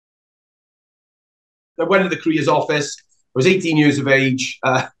went to the careers office. I was 18 years of age.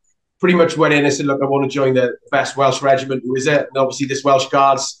 Pretty much went in and said, look, I want to join the best Welsh regiment. Who is it? And obviously this Welsh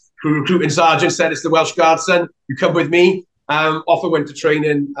Guards recruiting sergeant said, it's the Welsh Guards, son. You come with me. Off I went to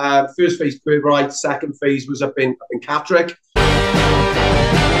training. First phase, Purbright. Second phase was up in Catterick.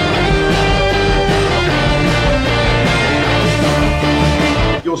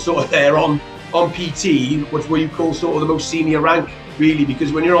 You're sort of there on PT, which what you call sort of the most senior rank, really,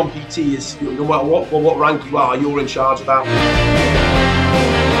 because when you're on PT, it's no matter what rank you are, you're in charge of that.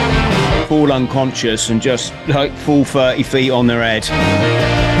 Fall unconscious and just like fall 30 feet on their head.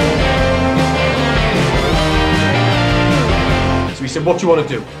 So he said, "What do you want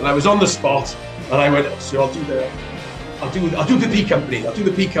to do?" And I was on the spot, and I went, "So I'll do the P company. I'll do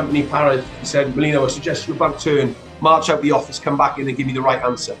the P company para." He said, "Molino, I suggest you about turn, march out the office, come back in and give me the right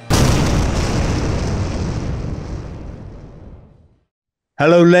answer."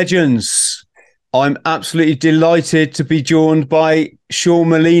 Hello, legends. I'm absolutely delighted to be joined by Sean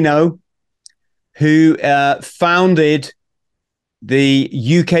Molino, who founded the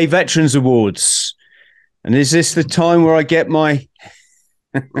UK Veterans Awards. And is this the time where I get my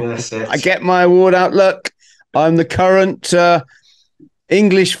I get my award out? Look, I'm the current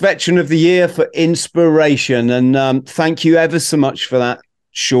English Veteran of the Year for inspiration. And thank you ever so much for that,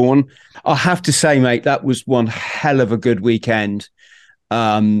 Sean. I have to say, mate, that was one hell of a good weekend.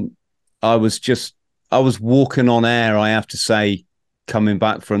 I was walking on air, I have to say, coming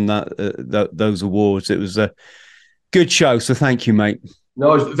back from those awards. It was a good show, so thank you, mate.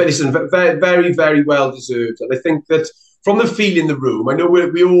 No, listen, very, very, very well deserved. And I think that from the feel in the room, I know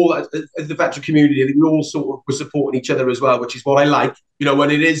we all, as the veteran community, I think we all sort of were supporting each other as well, which is what I like. You know, when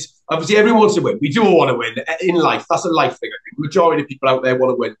it is, obviously everyone wants to win. We do all want to win in life. That's a life thing, I think. The majority of people out there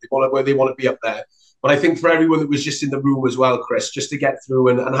want to win. They want to be up there. But I think for everyone that was just in the room as well, Chris, just to get through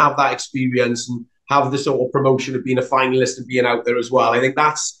and have that experience and have the sort of promotion of being a finalist and being out there as well, I think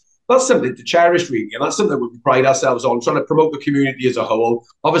that's something to cherish, really, and that's something we pride ourselves on, trying to promote the community as a whole.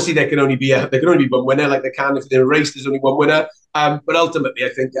 Obviously, there can only be one winner, like they can if they're in a race. There's only one winner, but ultimately, I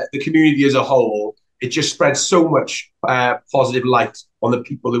think the community as a whole, it just spreads so much positive light on the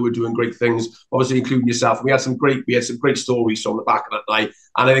people who were doing great things, obviously including yourself. And we had some great stories from the back of that night,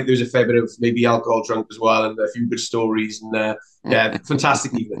 and I think there was a fair bit of maybe alcohol drunk as well, and a few good stories, and yeah,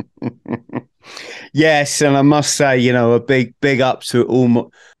 fantastic evening. Yes, and I must say, you know, a big up to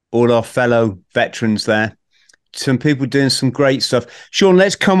all our fellow veterans there. Some people doing some great stuff. Sean,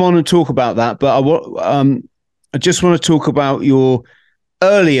 let's come on and talk about that. But I just want to talk about your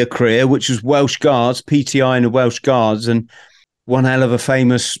earlier career, which was Welsh Guards, PTI in the Welsh Guards, and one hell of a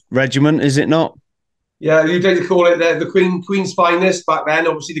famous regiment, is it not? Yeah, you'd like to call it the Queen's finest back then.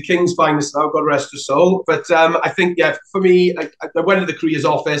 Obviously, the King's finest now, God rest her soul. But I think, yeah, for me, I went to the careers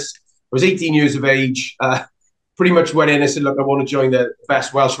office. I was 18 years of age. Pretty much went in and said, look, I want to join the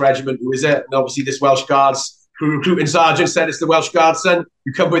best Welsh regiment. Who is it? And obviously this Welsh Guards recruiting sergeant said, it's the Welsh Guards, son.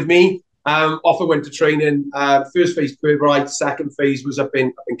 You come with me. Off I went to training. First phase, Purbright. Second phase was up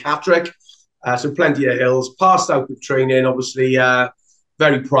in Catterick. So plenty of hills. Passed out with training, obviously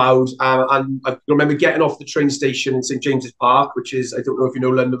very proud. And I remember getting off the train station in St James's Park, which is, I don't know if you know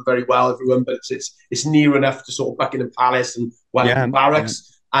London very well, everyone, but it's near enough to sort of Buckingham Palace and Wellington Barracks.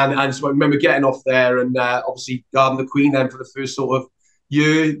 Yeah. And so I remember getting off there and obviously guarding the Queen then for the first sort of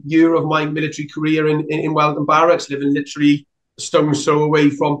year of my military career in Wellington Barracks, living literally a stone's throw away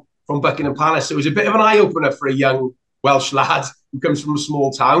from Buckingham Palace. So it was a bit of an eye-opener for a young Welsh lad who comes from a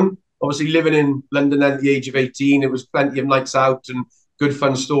small town. Obviously living in London at the age of 18, it was plenty of nights out and good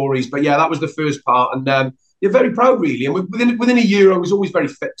fun stories. But yeah, that was the first part. And you're very proud, really. And within a year, I was always very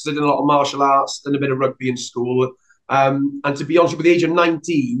fit because I did a lot of martial arts, done a bit of rugby in school. And to be honest, with the age of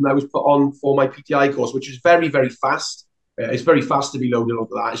 19, I was put on for my PTI course, which is very, very fast. It's very fast to be loaded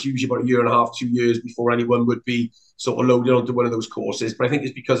onto that. It's usually about a year and a half, 2 years before anyone would be sort of loaded onto one of those courses. But I think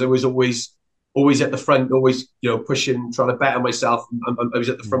it's because I was always at the front, always, you know, pushing, trying to better myself. I was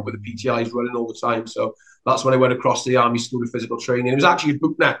at the front with the PTIs running all the time. So that's when I went across to the Army School of Physical Training. It was actually a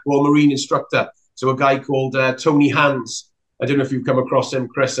bootneck, Royal Marine instructor. So a guy called Tony Hands. I don't know if you've come across him,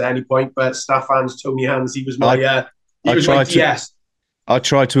 Chris, at any point, but Staff Hands, Tony Hands, he was my... I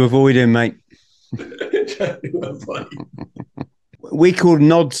tried to avoid him, mate. We call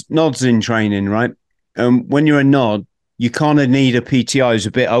nods in training, right? When you're a nod, you kind of need a PTI who's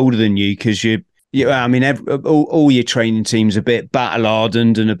a bit older than you because I mean, all your training team's a bit battle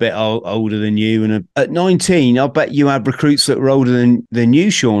hardened and a bit older than you. And at 19, I bet you had recruits that were older than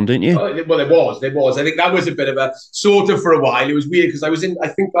you, Sean, didn't you? Well, there was. I think that was a bit of a sort of for a while. It was weird because I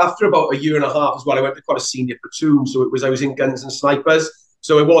think after about a year and a half as well, I went to quite a senior platoon. So I was in Guns and Snipers.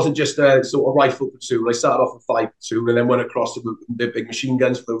 So it wasn't just a sort of rifle platoon. I started off with 5 platoon and then went across to the big machine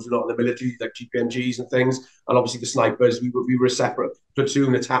guns for those who are not in the military, like GPMGs and things. And obviously the snipers, we were a separate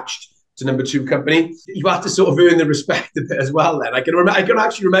platoon attached to number 2 company. You have to sort of earn the respect a bit as well then. I can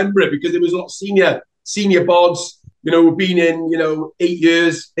actually remember it because there was a lot of senior bods, who've been in, 8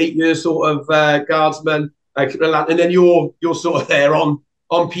 years sort of guardsmen. And then you're sort of there on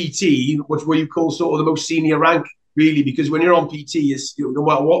PT, which where you call sort of the most senior rank, really, because when you're on PT, is no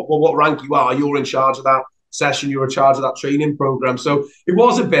matter what rank you are, you're in charge of that session, you're in charge of that training program. So it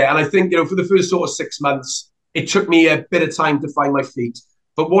was a bit, and I think for the first sort of 6 months, it took me a bit of time to find my feet.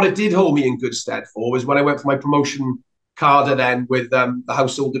 But what it did hold me in good stead for was when I went for my promotion cadre then with the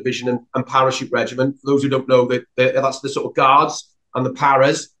Household Division and Parachute Regiment. For those who don't know, that's the sort of guards and the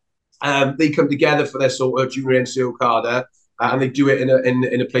paras. They come together for their sort of junior NCO cadre. And they do it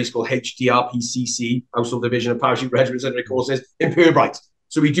in a place called HDRPCC, Household Division and Parachute Regiment Centre Courses, in Purbright.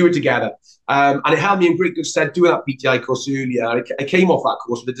 So we do it together. And it held me in great good stead doing that PTI course earlier. I came off that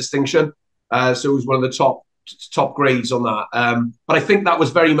course with a distinction. So it was one of the top grades on that. But I think that was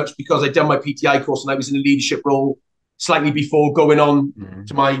very much because I'd done my PTI course and I was in a leadership role slightly before going on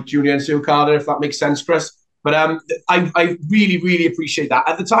to my junior NCO cadre, if that makes sense, Chris. But I really, really appreciate that.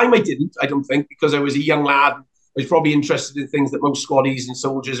 At the time, I don't think, because I was a young lad. I was probably interested in things that most squaddies and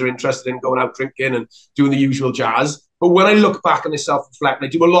soldiers are interested in, going out drinking and doing the usual jazz. But when I look back and I self-reflect, and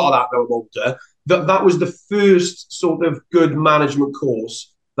I do a lot of that now I'm older, that was the first sort of good management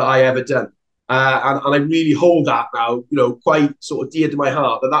course that I ever done. And I really hold that now, quite sort of dear to my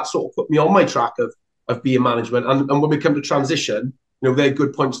heart, that sort of put me on my track of being management. And when we come to transition, they're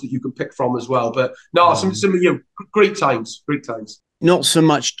good points that you can pick from as well. But no, some great times. Not so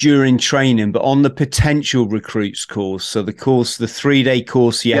much during training, but on the potential recruits course. So the 3-day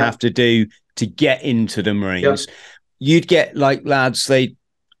course you have to do to get into the Marines. Yeah. You'd get like lads, they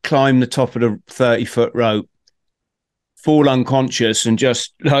climb the top of the 30-foot rope, fall unconscious and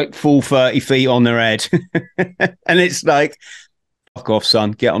just like fall 30 feet on their head. And it's like, fuck off,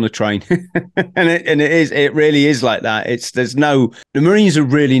 son, get on the train. and it really is like that. The Marines are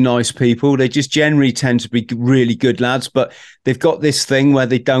really nice people. They just generally tend to be really good lads, but they've got this thing where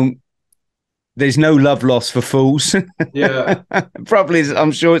there's no love lost for fools. Yeah. Probably,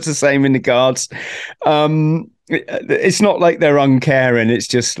 I'm sure it's the same in the Guards. It's not like they're uncaring. It's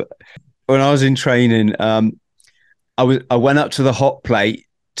just, when I was in training, I went up to the hot plate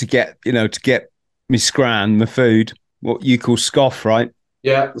to get me scran, the food, what you call scoff, right?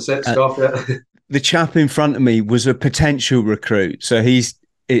 Yeah, that's it, scoff, yeah. The chap in front of me was a potential recruit. So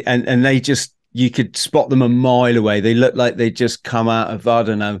and they just, you could spot them a mile away. They looked like they'd just come out of, I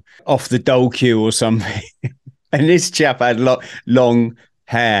don't know, off the dole queue or something. And this chap had long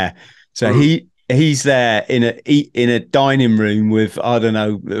hair. So he's there in a dining room with, I don't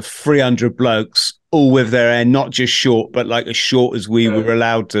know, 300 blokes, all with their hair, not just short, but like as short as we were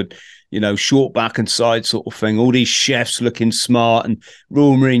allowed to, short back and side sort of thing. All these chefs looking smart, and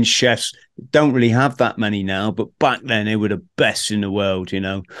Royal Marine chefs don't really have that many now, but back then they were the best in the world,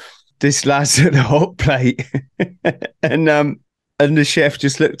 This lad's at the hot plate and the chef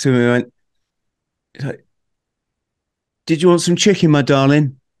just looked at me and went, "Did you want some chicken, my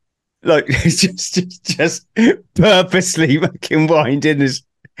darling?" Like, just purposely fucking winding his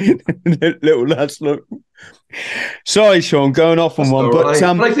little lads. Look, sorry, Sean, going off on one, but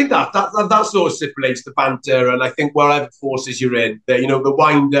I think that sort of stipulates the banter, and I think wherever forces you're in, the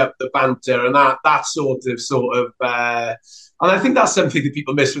wind up, the banter, and that sort of. And I think that's something that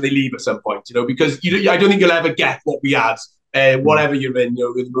people miss when they leave at some point, because I don't think you'll ever get what we had. Whatever you're in,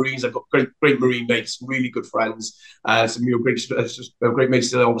 with the Marines, I've got great Marine mates, really good friends, some great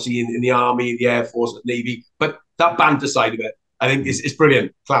mates, obviously in the Army, the Air Force, the Navy. But that banter side of it, I think, is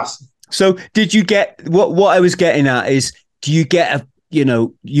brilliant, class. So, did you get what I was getting at? Is, do you get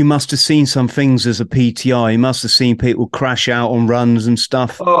you must have seen some things as a PTI. You must have seen people crash out on runs and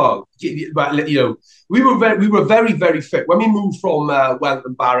stuff. Oh, but we were very, very fit when we moved from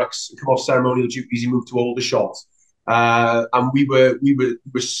Wellington Barracks and come off ceremonial duties. We moved to Aldershot. And we were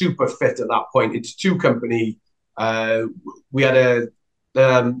super fit at that point. It's 2 company. We had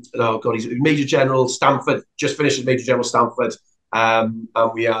he's Major General Stamford, just finished as Major General Stamford, and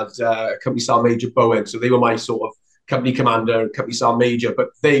we had Company Sergeant Major Bowen. So they were my sort of company commander, Company Sergeant Major. But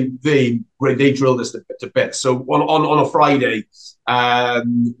they drilled us to bits. So on a Friday,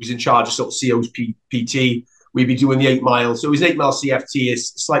 was in charge of sort of CO's PT. We'd be doing the 8 mile. So it was an 8 mile CFT.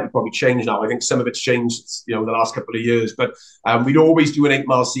 It's slightly probably changed now. I think some of it's changed, the last couple of years. But we'd always do an 8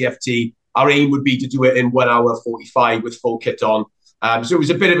 mile CFT. Our aim would be to do it in 1 hour 45 with full kit on. So it was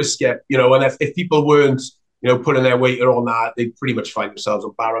a bit of a skip, and if people weren't putting their weight on that, they pretty much find themselves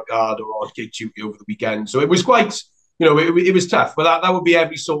on barricade or on gate duty over the weekend. So it was quite, it was tough. But that would be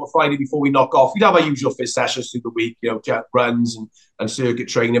every sort of Friday before we knock off. We'd have our usual fit sessions through the week, jet runs and circuit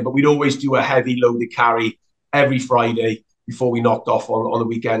training, but we'd always do a heavy loaded carry every Friday before we knocked off on the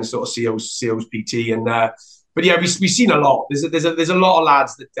weekend, sort of COs PT. And but yeah, we've seen a lot. There's a lot of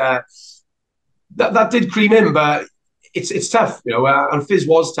lads that did cream in, but it's tough, and Fizz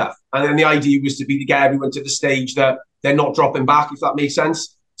was tough. And then the idea was to get everyone to the stage that they're not dropping back, if that makes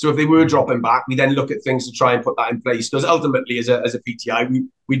sense. So if they were dropping back, we then look at things to try and put that in place. Because ultimately, as a PTI,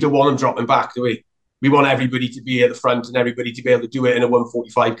 we don't want them dropping back, do we? We want everybody to be at the front and everybody to be able to do it in a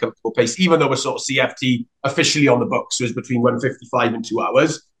 1:45 comfortable pace, even though we're sort of CFT officially on the books, so it's between 1:55 and 2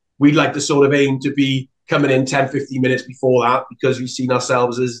 hours. We'd like to sort of aim to be coming in 10, 15 minutes before that, because we've seen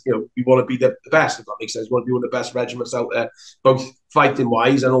ourselves as, we want to be the best, if that makes sense. We want to be one of the best regiments out there, both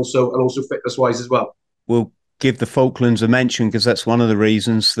fighting-wise and also fitness-wise as well. We'll give the Falklands a mention, because that's one of the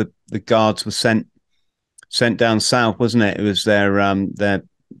reasons that the Guards were sent down south, wasn't it? It was their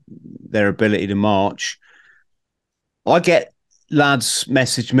ability to march. I get lads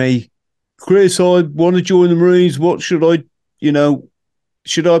message me, Chris, I want to join the Marines. What should I,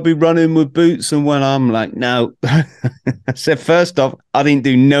 should I be running with boots? And when I'm like, no. I said, first off, I didn't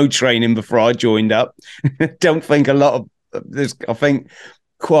do no training before I joined up. Don't think I think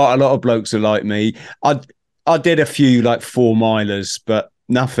quite a lot of blokes are like me. I did a few like 4 milers, but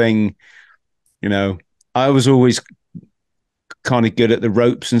nothing, I was always kind of good at the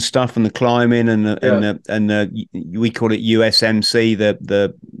ropes and stuff and the climbing and the we call it USMC,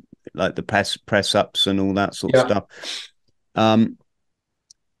 the like the press ups and all that sort of stuff.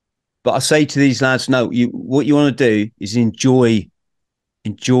 But I say to these lads, no, what you want to do is enjoy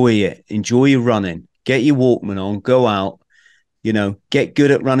it. Enjoy your running. Get your Walkman on, go out, get good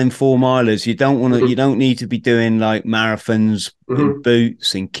at running 4 milers. You don't want to, you don't need to be doing like marathons in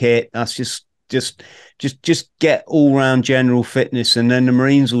boots and kit. That's just get all round general fitness, and then the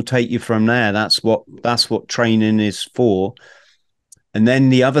Marines will take you from there. That's what training is for. And then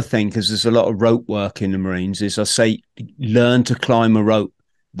the other thing, because there's a lot of rope work in the Marines, is I say, learn to climb a rope.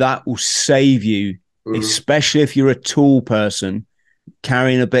 That will save you, especially if you're a tall person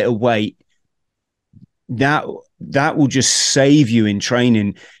carrying a bit of weight. That will just save you in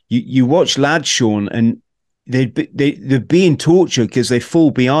training. You watch lads, Sean, and they're being tortured because they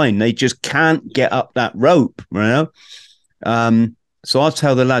fall behind. They just can't get up that rope, So I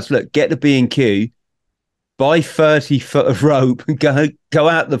tell the lads, look, get the B&Q, buy 30 foot of rope and go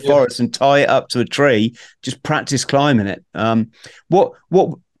out the forest and tie it up to a tree. Just practice climbing it. What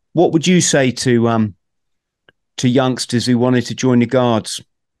would you say to youngsters who wanted to join the Guards?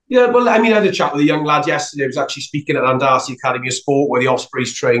 Yeah, well, I had a chat with a young lad yesterday. I was actually speaking at Andarcy Academy of Sport, where the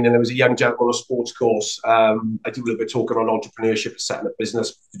Ospreys train, and there was a young gentleman on a sports course. I do a little bit of talking around entrepreneurship and setting up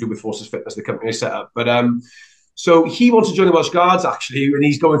business to do with Forces Fitness, the company I set up. But so he wants to join the Welsh Guards, actually, and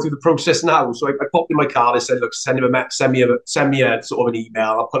he's going through the process now. So I popped in my card. I said, look, send me a sort of an email.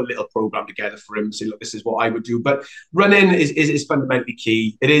 I'll put a little program together for him and say, look, this is what I would do. But running is fundamentally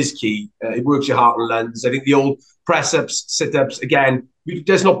key. It is key. It works your heart and lungs. I think the old press-ups, sit-ups, again,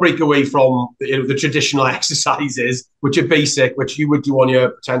 does not break away from the traditional exercises, which are basic, which you would do on your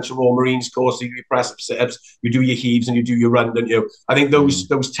potential Royal Marines course. You do your press-ups, sit-ups, you do your heaves, and you do your run, don't you? I think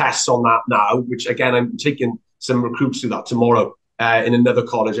those tests on that now, which again, I'm taking some recruits through that tomorrow in another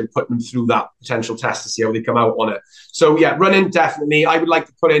college and put them through that potential test to see how they come out on it. So yeah, running, definitely. I would like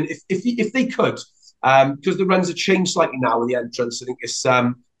to put in, if they could, because the runs have changed slightly now in the entrance. I think it's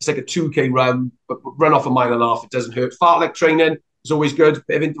like a 2K run, but run off a mile and a half. It doesn't hurt. Fartlek training is always good.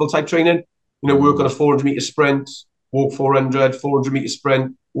 Bit of interval type training. Work on a 400 meter sprint, walk 400, 400 meter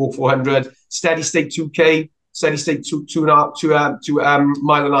sprint, walk 400. Steady state 2K, steady state two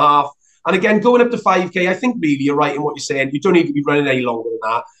mile and a half. And again, going up to 5K, I think really you're right in what you're saying. You don't need to be running any longer than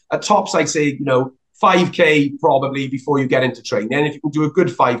that. At tops, I'd say 5K probably before you get into training. And if you can do a good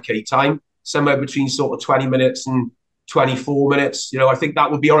 5K time, somewhere between sort of 20 minutes and 24 minutes, I think that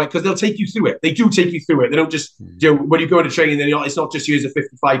would be all right, because they'll take you through it. They do take you through it. They don't just, when you go into training, then it's not just use a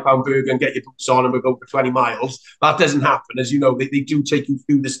 55-pound burger and get your boots on and we'll go for 20 miles. That doesn't happen. As you know, they do take you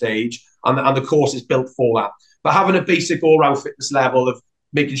through the stage, and the course is built for that. But having a basic all-round fitness level of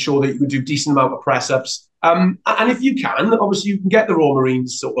making sure that you can do a decent amount of press-ups. And if you can, obviously you can get the Royal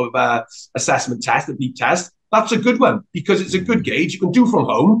Marines sort of assessment test, the beep test. That's a good one, because it's a good gauge. You can do from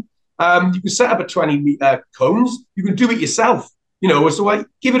home. You can set up a 20-meter cones. You can do it yourself, so I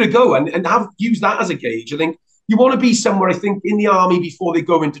give it a go and use that as a gauge. I think you want to be somewhere, I think, in the army before they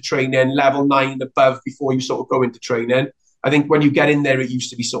go into training, level 9 above, before you sort of go into training. I think when you get in there, it used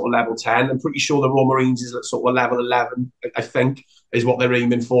to be sort of level 10. I'm pretty sure the Royal Marines is at sort of level 11, I think, is what they're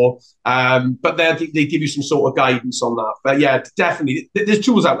aiming for. But they give you some sort of guidance on that. But yeah, definitely, there's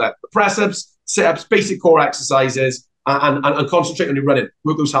tools out there. Press-ups, sit-ups, basic core exercises, and concentrate on your running.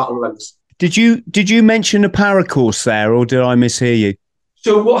 Work those heart and lungs. Did you mention a para course there, or did I mishear you?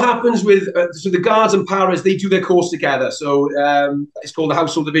 So what happens with so the guards and paras, they do their course together. So it's called the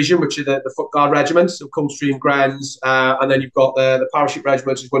Household Division, which are the foot guard regiments, so Coldstream, Grens, and then you've got the parachute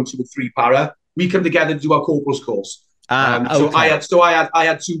regiments, which is 1, 2, and 3 para. We come together to do our corporal's course. Okay. So I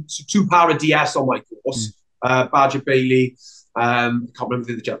had two para DS on my course, Badger Bailey. I can't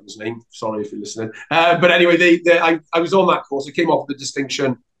remember the gentleman's name. Sorry if you're listening. But anyway, I was on that course. I came off with a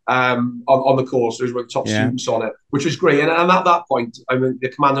distinction on the course. There was one of the top students on it, which was great. And at that point, I mean, the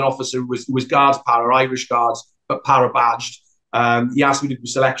commanding officer was guards para, Irish guards, but para badged. He asked me to do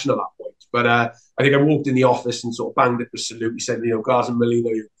selection at that point. But I think I walked in the office and sort of banged it for salute. He said, guards and Molino,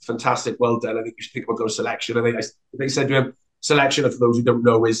 you're fantastic, well done. I think you should think about going to selection. I think I said to him, selection, for those who don't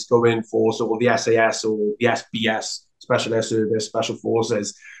know, is going for sort of the SAS or the SBS, Special Air Service, Special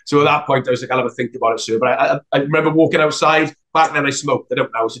Forces. So at that point, I was like, I'll have a think about it, sir. But I remember walking outside. Back then, I smoked. I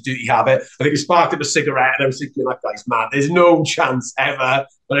don't know. It's a dirty habit. I think I sparked up a cigarette, and I was thinking, that guy's mad. There's no chance ever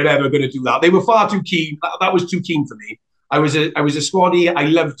that I'm ever going to do that. They were far too keen. That was too keen for me. I was a squaddy. I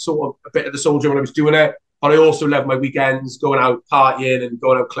loved sort of a bit of the soldier when I was doing it, but I also loved my weekends, going out partying and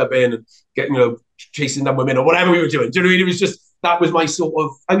going out clubbing and getting, chasing down women or whatever we were doing. Do you know what I mean? It was just, that was my sort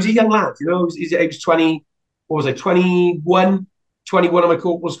of, I was a young lad, I was 20, what was I, 21 on my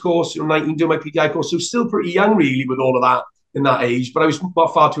corporal's course, 19 doing my PDI course. So still pretty young really with all of that in that age, but I was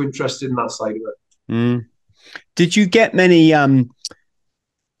far too interested in that side of it. Mm. Did you get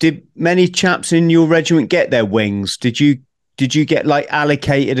did many chaps in your regiment get their wings? Did you get like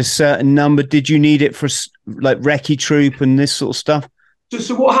allocated a certain number? Did you need it for like recce troop and this sort of stuff?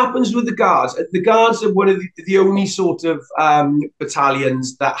 So what happens with the guards? The guards are one of the only sort of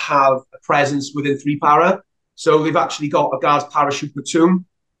battalions that have a presence within 3 para. So they've actually got a guards parachute platoon.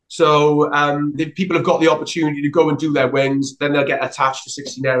 So people have got the opportunity to go and do their wings. Then they'll get attached to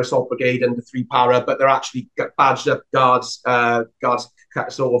 16 Air Assault Brigade and the 3 para, but they're actually badged up guards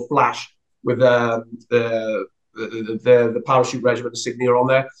sort of flash with the parachute regiment insignia on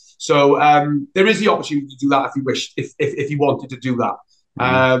there. So there is the opportunity to do that if you wish, if you wanted to do that.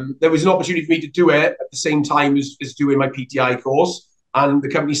 There was an opportunity for me to do it at the same time as doing my PTI course. And the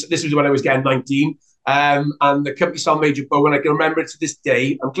company, this was when I was getting 19. And the company saw Major Bowen. I can remember it to this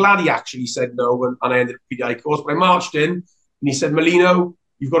day. I'm glad he actually said no, and I ended up PDI course. But I marched in, and he said, Molino,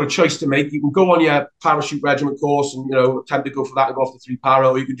 you've got a choice to make. You can go on your parachute regiment course and attempt to go for that and go off the 3 para,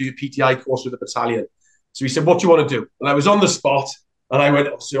 or you can do your PTI course with the battalion. So he said, what do you want to do? And I was on the spot, and I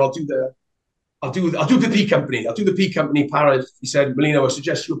went, so I'll do the P company. I'll do the P company para. He said, Molino, I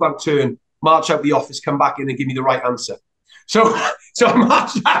suggest you about turn, march out the office, come back in and give me the right answer. So I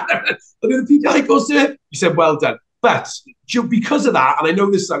marched out. I did the PTI course to it. He said, well done. But because of that, and I know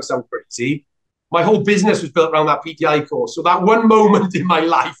this sounds crazy, my whole business was built around that PTI course. So that one moment in my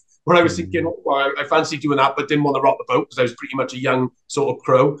life where I was thinking, well, I fancy doing that, but didn't want to rock the boat because I was pretty much a young sort of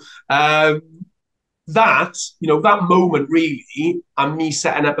crow. That moment really, and me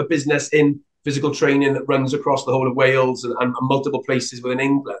setting up a business in physical training that runs across the whole of Wales and multiple places within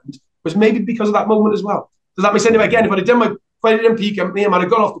England was maybe because of that moment as well. Does that make sense? Again, if I'd done P company, I might have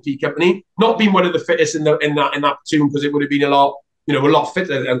gone off the P company, not been one of the fittest in that platoon, because it would have been a lot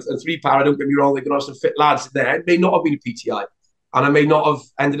fitter. And 3 para, don't get me wrong, they could have some fit lads in there. It may not have been a PTI, and I may not have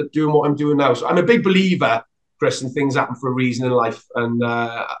ended up doing what I'm doing now. So I'm a big believer, Chris, and things happen for a reason in life, and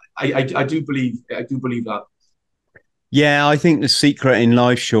I do believe that. Yeah, I think the secret in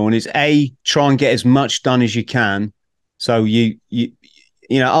life, Sean, is try and get as much done as you can. So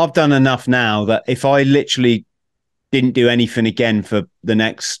I've done enough now that if I literally didn't do anything again for the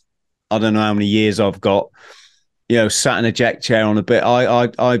next, I don't know how many years I've got, sat in a jack chair on a bit,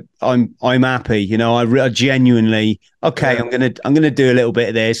 I'm happy. I genuinely, okay, yeah. I'm gonna do a little bit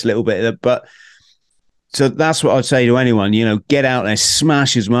of this, a little bit of that. But so that's what I'd say to anyone, get out there,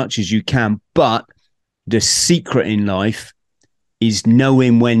 smash as much as you can. But the secret in life is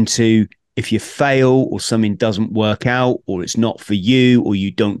knowing when to, if you fail or something doesn't work out or it's not for you or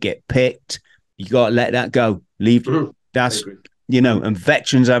you don't get picked, you got to let that go. Leave. That's, and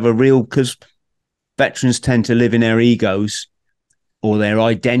veterans have because veterans tend to live in their egos or their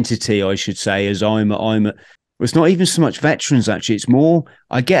identity, I should say, as it's not even so much veterans, actually. It's more,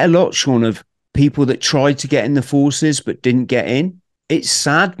 I get a lot, Sean, of people that tried to get in the forces but didn't get in. It's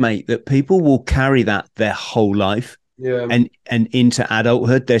sad, mate, that people will carry that their whole life. Yeah. And into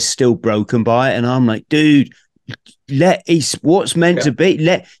adulthood, they're still broken by it. And I'm like, dude, it's what's meant to be.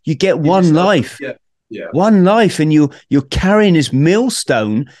 Let you get one life. Yeah. One life, and you're carrying this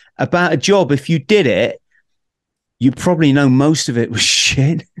millstone about a job. If you did it, you probably know most of it was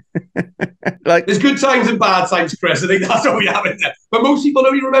shit. Like, there's good times and bad times, Chris. I think that's what we have in there. But most people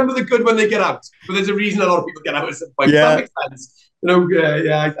only remember the good when they get out. But there's a reason a lot of people get out at some point. Yeah. That makes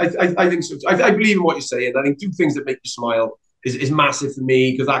sense. I think so. I believe in what you're saying. I think do things that make you smile is massive for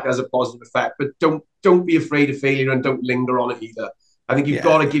me, because that has a positive effect. But don't be afraid of failure, and don't linger on it either. I think you've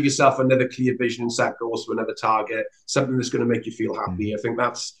got to give yourself another clear vision and set goals for another target, something that's going to make you feel happy. I think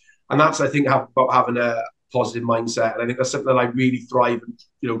that's about having a positive mindset. And I think that's something that I really thrive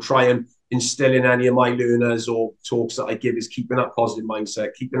and, try and instill in any of my learners or talks that I give, is keeping that positive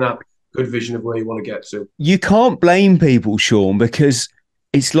mindset, keeping that good vision of where you want to get to. You can't blame people, Sean, because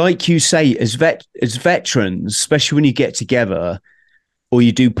it's like you say, as veterans, especially when you get together or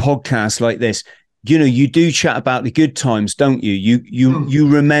you do podcasts like this, you do chat about the good times, don't you? You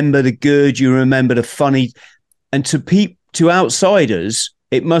remember the good, you remember the funny, and to outsiders,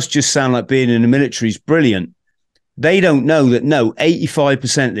 it must just sound like being in the military is brilliant. They don't know that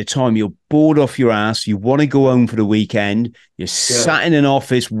 85% of the time you're bored off your ass, you want to go home for the weekend, you're sat in an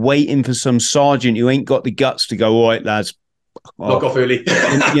office waiting for some sergeant who ain't got the guts to go, all right, lads, knock off early,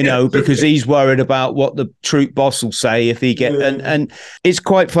 because he's worried about what the troop boss will say if he get. And it's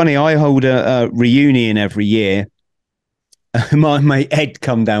quite funny. I hold a reunion every year. My mate Ed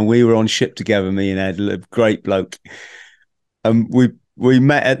come down. We were on ship together, me and Ed, a great bloke. We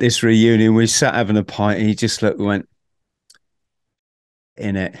met at this reunion. We sat having a pint, and he just looked and went,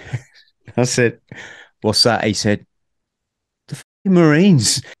 in it. I said, "What's that?" He said,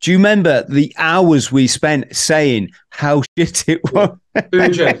 Marines. Do you remember the hours we spent saying how shit it was?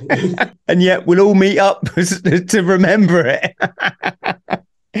 And yet we'll all meet up to remember it.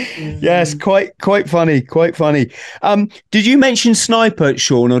 Yes, quite funny, quite funny. Did you mention sniper,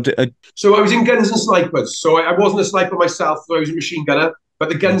 Sean? So I was in guns and snipers. So I wasn't a sniper myself, though I was a machine gunner. But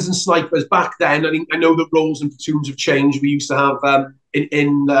the guns and snipers back then, I know the roles and platoons have changed. We used to have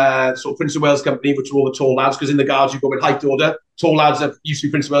in sort of Prince of Wales Company, which were all the tall lads, because in the Guards you go in height order. Tall lads that used to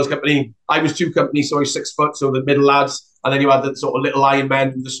be Prince of Wales Company. I was 2 companies, so I was 6 foot, so the middle lads. And then you had the sort of little Iron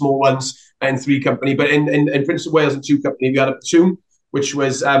Men, the small ones, in 3 company. But in Prince of Wales and 2 company, we had a platoon, which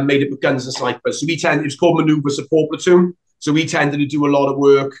was made up of guns and snipers. So it was called Manoeuvre Support Platoon. So we tended to do a lot of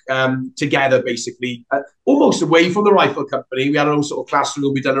work together, basically, almost away from the rifle company. We had our own sort of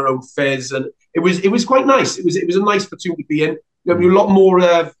classroom. We'd done our own fizz, and it was quite nice. It was a nice platoon to be in. There were a lot more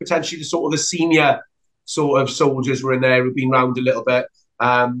potentially the sort of the senior sort of soldiers were in there who've been around a little bit,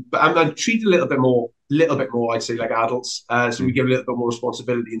 but I'm treated a little bit more, I'd say, like adults. So we give a little bit more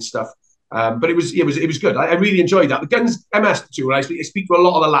responsibility and stuff. But it was good. I really enjoyed that. The guns MS platoon. I speak to a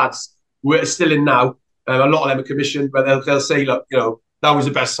lot of the lads who are still in now. A lot of them are commissioned, but they'll say, look, that was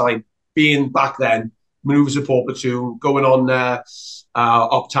the best time being back then. Manoeuvre Support Platoon, going on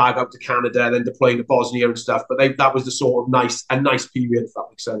op-tag out to Canada, then deploying to Bosnia and stuff. But that was the sort of nice period, if that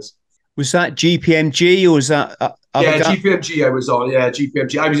makes sense. Was that GPMG or was that? GPMG I was on. Yeah,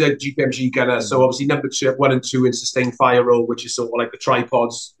 GPMG. I was a GPMG gunner. So obviously number 1 and 2 in sustained fire role, which is sort of like the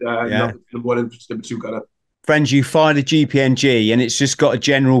tripods. Number 1 and number 2 gunner. Friends, you fired a GPMG and it's just got a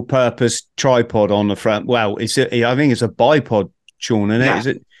general purpose tripod on the front. Well, I think it's a bipod, Sean, isn't it? Is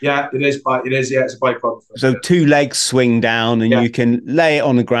it? Yeah, it is. It is. Yeah, it's a bipod. So 2 legs swing down and you can lay it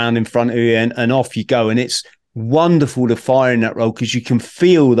on the ground in front of you and off you go. And it's wonderful to fire in that role because you can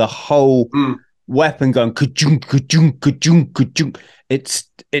feel the whole weapon going ka-junk, ka-junk, ka-junk, ka-junk. It's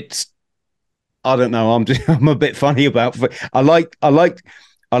I don't know. I'm a bit funny about it. I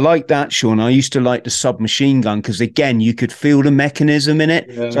like that, Sean. I used to like the submachine gun because, again, you could feel the mechanism in it.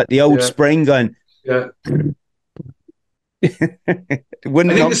 Yeah, it's like the old spring going. Yeah. I think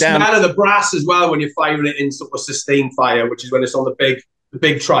the smell of the brass as well when you're firing it in sort of sustained fire, which is when it's on the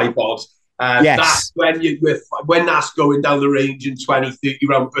big tripod. Yes. That's when that's going down the range in 20, 30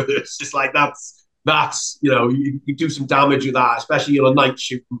 round bursts. It's like that's you do some damage with that, especially on a night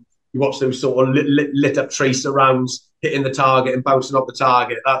shooting. You watch those sort of lit up tracer rounds hitting the target and bouncing off the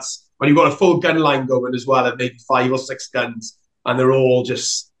target. That's when you've got a full gun line going as well, of maybe 5 or 6 guns, and they're all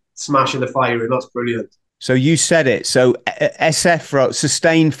just smashing the fire in. That's brilliant. So you said it. So SF role,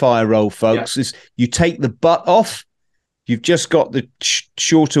 sustained fire role, folks, is you take the butt off. You've just got the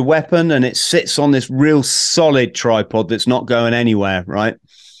shorter weapon, and it sits on this real solid tripod that's not going anywhere, right?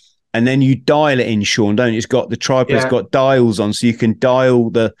 And then you dial it in, Sean, don't you? It's got the tripod's got dials on, so you can dial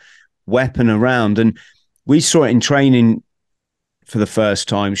the weapon around. And we saw it in training for the first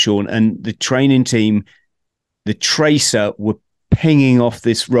time, Sean, and the training team, the tracer, were pinging off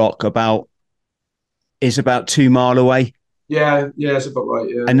this rock about is about 2 mile away. Yeah, that's about right.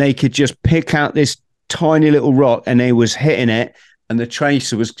 Yeah, and they could just pick out this tiny little rock, and they was hitting it, and the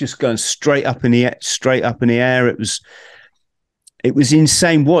tracer was just going straight up in the air. It was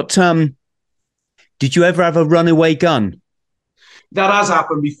insane. What did you ever have a runaway gun? That has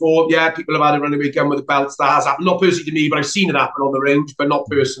happened before. Yeah, people have had a runaway gun with the belts. That has happened. Not personally to me, but I've seen it happen on the range, but not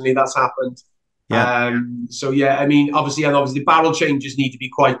personally. That's happened. Yeah. So yeah, I mean, obviously the barrel changes need to be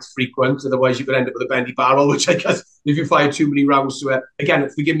quite frequent, otherwise you could end up with a bendy barrel, which I guess if you fire too many rounds to it. Again,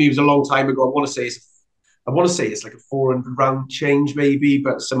 forgive me, it was a long time ago. I want to say it's like a 400 round change maybe,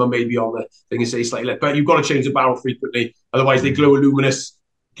 but someone may be on the thing and say slightly less. But you've got to change the barrel frequently, otherwise they glow luminous,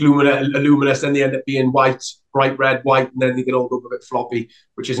 then they end up being white, bright red, white, and then they get all a bit floppy,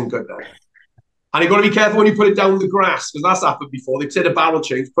 which isn't good then. And you've got to be careful when you put it down the grass, because that's happened before. They've said a barrel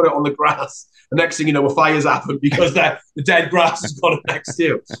change, put it on the grass. The next thing you know, a fire's happened because the dead grass has gone next to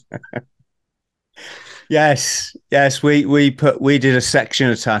you. Yes. We did a section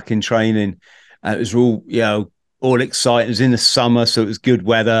attack in training. It was all exciting. It was in the summer, so it was good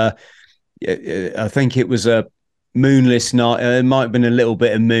weather. I think it was a moonless night. It might have been a little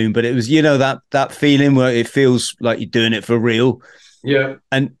bit of moon, but it was that feeling where it feels like you're doing it for real. Yeah.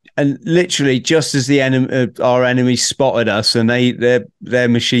 And literally, just as our enemy spotted us, and their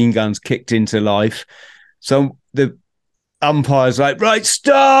machine guns kicked into life, so the umpire's like, right,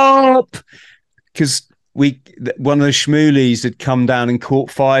 stop, because one of the Shmoolies had come down and caught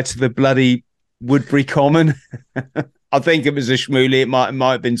fire to the bloody Woodbury Common. I think it was a Shmoolie. It might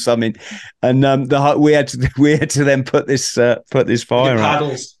have been something, and we had to then put this fire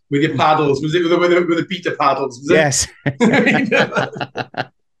out. With your paddles, was it with the beta paddles? Was yes.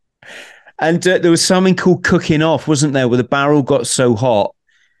 And there was something called cooking off, wasn't there, where the barrel got so hot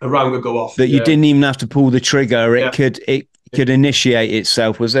a round would go off that you didn't even have to pull the trigger. It could initiate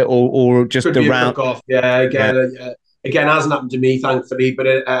itself, was it, or just could the be round? Cook off. Yeah, again, hasn't happened to me, thankfully, but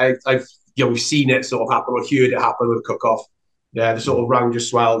I've we've seen it sort of happen or heard it happen with cook off. Yeah, the sort of round just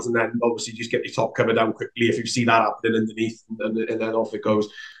swells, and then obviously just get your top cover down quickly if you see that happening underneath, and then off it goes.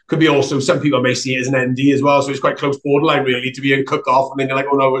 Could be also, some people may see it as an ND as well, so it's quite close borderline really to be a cook off, and then you're like,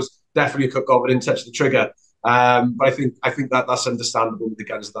 oh no, it was definitely a cook off, I didn't touch the trigger. But I think that's understandable with the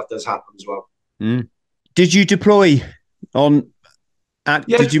guns, that does happen as well. Mm. Did you deploy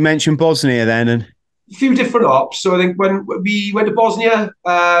did you mention Bosnia then? And a few different ops. So I think when we went to Bosnia,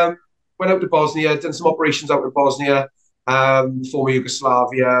 went out to Bosnia, done some operations out in Bosnia, former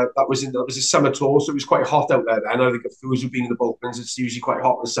Yugoslavia. That was a summer tour, so it was quite hot out there then. I think for those who've been in the Balkans, it's usually quite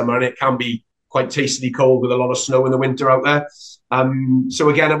hot in the summer, and it can be quite tastily cold with a lot of snow in the winter out there. So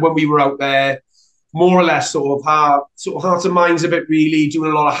again, when we were out there, more or less sort of hearts and minds of it really,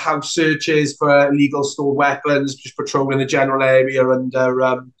 doing a lot of house searches for illegal stored weapons, just patrolling the general area, and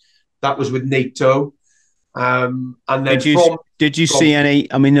that was with NATO. And then did you see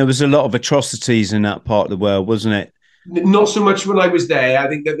any? I mean, there was a lot of atrocities in that part of the world, wasn't it? Not so much when I was there. I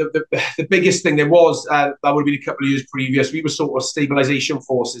think that the biggest thing there was, that would have been a couple of years previous, we were sort of stabilization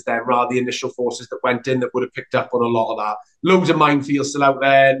forces then, rather the initial forces that went in that would have picked up on a lot of that. Loads of minefields still out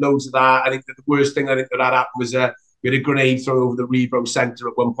there, loads of that. I think that the worst thing that happened was we had a grenade thrown over the Rebro centre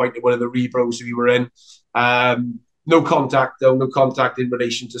at one point in one of the Rebros we were in. No contact though, no contact in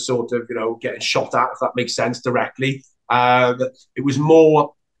relation to sort of, getting shot at, if that makes sense, directly. It was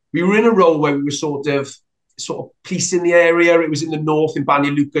more, we were in a role where we were sort of policing the area. It was in the north in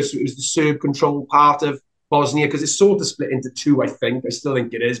Banja Luka, so it was the Serb-controlled part of Bosnia, because it's sort of split into two, I think. I still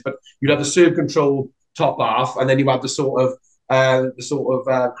think it is, but you'd have the Serb-controlled top half, and then you have the sort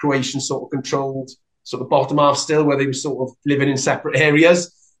of Croatian sort of controlled sort of bottom half still, where they were sort of living in separate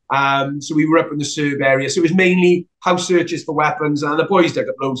areas. So we were up in the Serb area, so it was mainly house searches for weapons, and the boys dug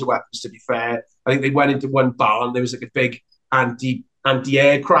up loads of weapons, to be fair. I think they went into one barn. There was like a big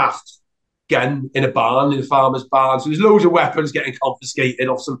anti-aircraft gun in a barn, in a farmer's barn. So there's loads of weapons getting confiscated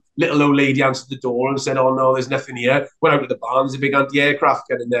off. Some little old lady answered the door and said, oh no, there's nothing here. Went out to the barn, there's a big anti-aircraft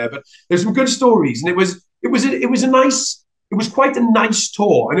gun in there. But there's some good stories, and it was quite a nice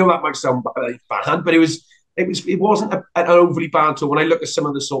tour. I know that might sound bad, but it wasn't an overly bad tour. When I look at some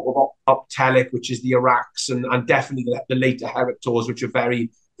of the sort of Optelic, which is the Iraqs, and definitely the later Herrick tours, which are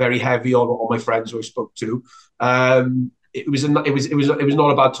very, very heavy on all my friends who I spoke to, it was not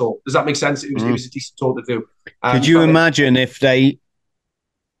a bad tour. Does that make sense? It was a decent tour to do. Could you imagine if they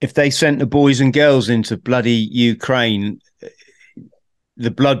sent the boys and girls into bloody Ukraine, the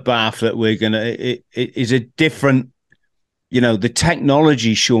bloodbath that we're gonna? It is a different. The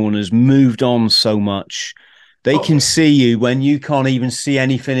technology, Sean, has moved on so much. They can see you when you can't even see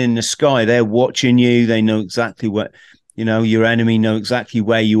anything in the sky. They're watching you. They know exactly what. You know, your enemy know exactly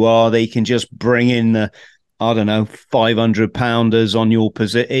where you are. They can just bring in the, I don't know, 500-pounders on your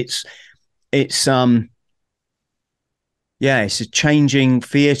position. It's a changing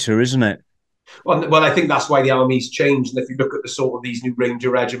theatre, isn't it? Well, I think that's why the army's changed. And if you look at the sort of these new Ranger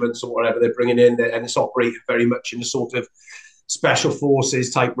regiments or whatever they're bringing in, and it's operated very much in the sort of special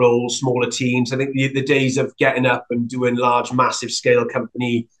forces type roles, smaller teams. I think the days of getting up and doing large, massive scale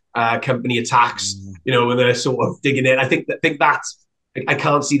company attacks, you know, when they're sort of digging in. I think that I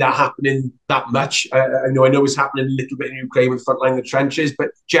can't see that happening that much. I know it's happening a little bit in Ukraine with frontline the trenches, but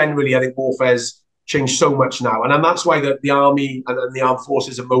generally, I think warfare's changed so much now, and that's why the army and the armed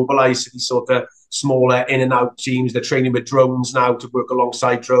forces are mobilised to these sort of smaller in and out teams. They're training with drones now to work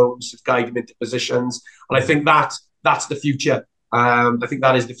alongside drones to guide them into positions, and I think that's the future. I think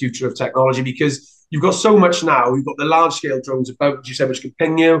that is the future of technology, because you've got so much now. You've got the large scale drones about, as you said, which can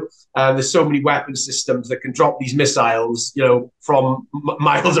ping you. There's so many weapon systems that can drop these missiles, you know, from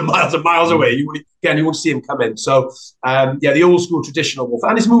miles and miles and miles away. You won't see them come in. So, the old school traditional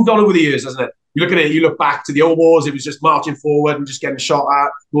warfare, and it's moved on over the years, hasn't it? You look at it, you look back to the old wars, it was just marching forward and just getting shot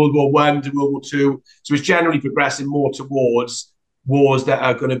at. World War I to World War II. So it's generally progressing more towards wars that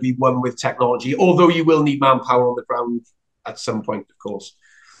are going to be won with technology, although you will need manpower on the ground at some point, of course.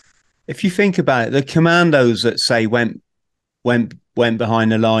 If you think about it, the commandos that say went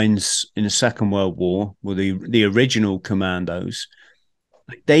behind the lines in the Second World War, were the original commandos.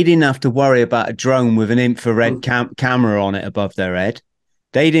 They didn't have to worry about a drone with an infrared camera on it above their head.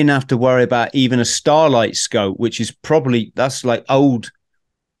 They didn't have to worry about even a starlight scope, which is that's like old.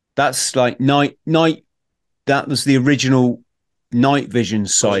 That's like night. That was the original night vision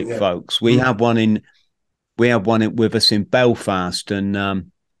sight, folks. We had one with us in Belfast,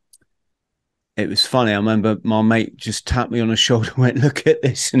 and it was funny. I remember my mate just tapped me on the shoulder and went, "Look at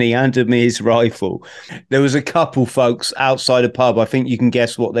this," and he handed me his rifle. There was a couple folks outside a pub. I think you can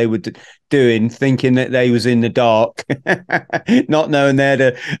guess what they were doing, thinking that they was in the dark, not knowing they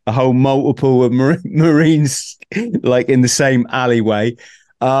had a whole multiple of Marines like in the same alleyway.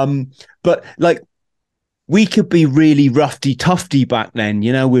 But like, we could be really roughy-tufty back then,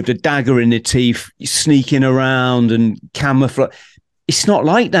 you know, with the dagger in the teeth, sneaking around and camouflage. It's not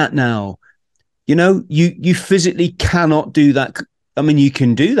like that now. You know, you physically cannot do that. I mean, you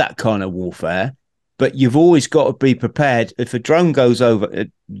can do that kind of warfare, but you've always got to be prepared. If a drone goes over,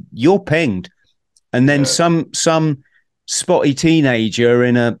 you're pinged. And then some spotty teenager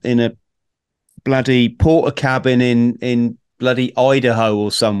in a bloody porter cabin in bloody Idaho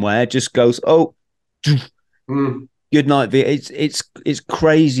or somewhere just goes, "Oh, good night." It's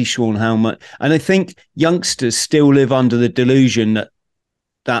crazy, Sean, how much. And I think youngsters still live under the delusion that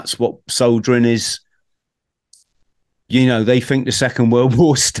that's what soldiering is. You know, they think the Second World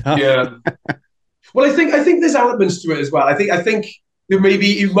War stuff. Yeah. Well, I think there's elements to it as well. I think maybe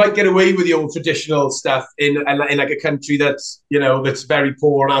you might get away with the old traditional stuff in like a country that's, you know, that's very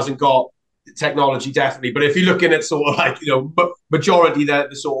poor and hasn't got technology, definitely. But if you're looking at sort of like, you know, majority the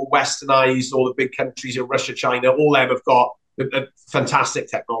sort of westernized, or the big countries in Russia, China, all them have got a fantastic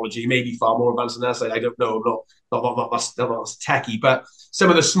technology, maybe far more advanced than us. I don't know. I'm not techie, but some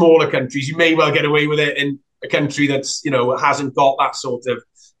of the smaller countries, you may well get away with it in a country that's, you know, hasn't got that sort of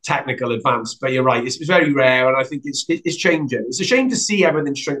technical advance. But you're right, it's very rare, and I think it's changing. It's a shame to see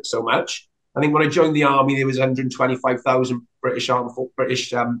everything shrink so much. I think when I joined the army, there was 125,000 British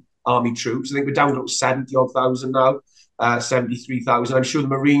army troops. I think we're down to 70-odd thousand now, 73,000. I'm sure the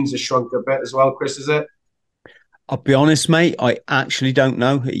Marines have shrunk a bit as well. Chris, is it? I'll be honest, mate, I actually don't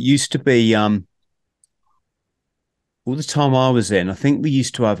know. It used to be all the time I was in, I think we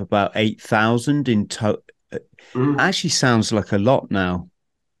used to have about 8,000 in total. Actually sounds like a lot now.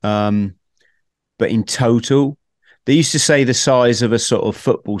 But in total, they used to say the size of a sort of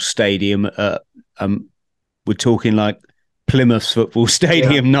football stadium. We're talking like Plymouth's football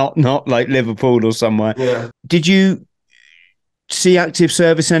stadium, not like Liverpool or somewhere. Yeah. Did you see active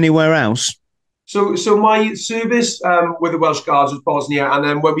service anywhere else? So my service with the Welsh Guards was Bosnia, and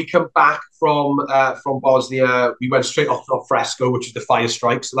then when we come back from Bosnia, we went straight off Fresco, which is the fire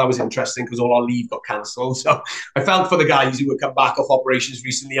strike. So that was interesting because all our leave got cancelled. So I felt for the guys who would come back off operations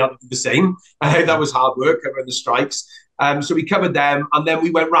recently had to do the same. That was hard work covering the strikes. So we covered them, and then we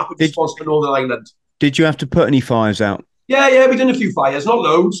went rapid response to Northern Ireland. Did you have to put any fires out? Yeah, we done a few fires, not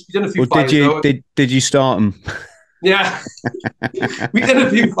loads. We done a few fires. Did you start them? Yeah, we did a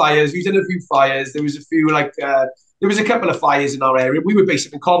few fires. There was a few there was a couple of fires in our area. We were based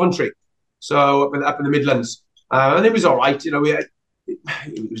up in Coventry, so up in the Midlands, and it was all right. You know,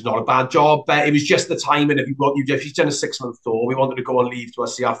 it was not a bad job, but it was just the timing. If you've done a 6-month tour, we wanted to go on leave to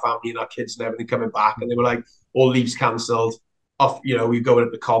see our family and our kids and everything coming back, and they were like, all leaves cancelled. Off, we were going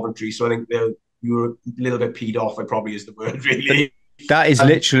up to Coventry, so I think we were a little bit peed off. It probably is the word, really. That is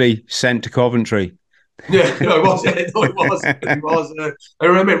literally sent to Coventry. Yeah, it was. It was. I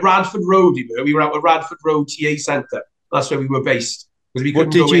remember Radford Road. We were out at Radford Road TA Centre. That's where we were based. We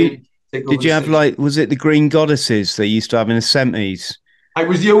what did you have? Like, was it the Green Goddesses they used to have in the 70s? I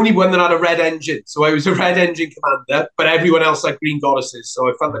was the only one that had a red engine, so I was a red engine commander. But everyone else had Green Goddesses, so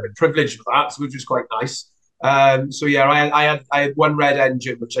I felt like a privilege for that, which was quite nice. So yeah, I had one red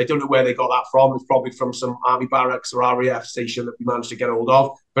engine, which I don't know where they got that from. It's probably from some army barracks or RAF station that we managed to get hold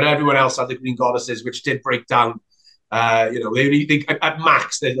of. But everyone else had the Green Goddesses, which did break down. They at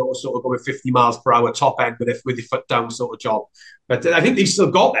max they're sort of going 50 miles per hour top end with your foot down sort of job. But I think they've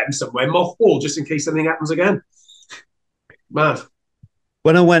still got them somewhere mothballed just in case anything happens again. Mad.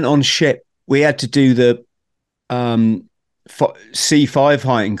 When I went on ship, we had to do the C5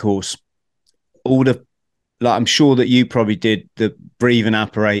 heighting course. I'm sure that you probably did the breathing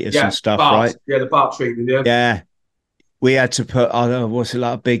apparatus and stuff, right? Yeah, the BART training, yeah. Yeah. We had to put, I don't know, what's it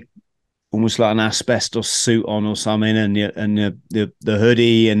like, a big, almost like an asbestos suit on or something, and the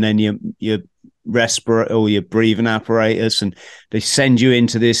hoodie, and then your respirator or your breathing apparatus, and they send you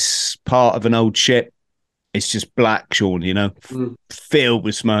into this part of an old ship. It's just black, Sean, filled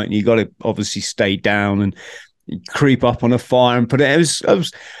with smoke, and you got to obviously stay down and creep up on a fire and put it. I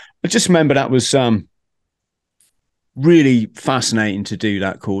just remember that was really fascinating to do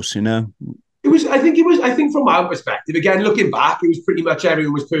that course, I think from our perspective, again, looking back, it was pretty much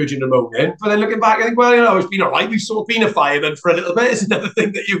everyone was purging and moaning. But then looking back, I think, well, it's been all right. We've sort of been a fireman for a little bit. It's another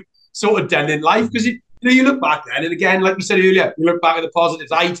thing that you've sort of done in life. Because, you look back then, and again, like we said earlier, you look back at the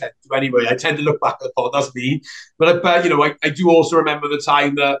positives. I tend to anyway. I tend to look back at the positives. That's me. But I do also remember the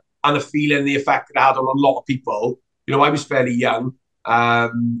time and the feeling, the effect it had on a lot of people. I was fairly young. I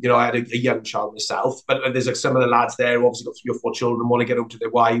had a young child myself, but there's like some of the lads there who obviously got 3 or 4 children, want to get home to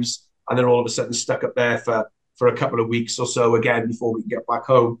their wives, and then all of a sudden stuck up there for a couple of weeks or so again before we can get back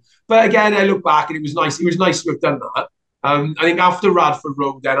home. But again, I look back and it was nice. It was nice to have done that. I think after Radford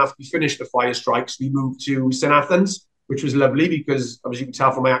Road, then after we finished the fire strikes, we moved to St Athens, which was lovely because, as you can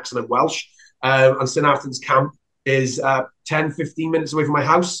tell from my accent, I'm Welsh. And St Athens camp is 10, 15 minutes away from my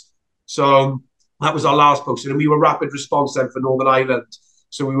house. So that was our last post. And we were rapid response then for Northern Ireland.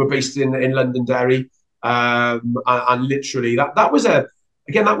 So we were based in Londonderry. And literally, that was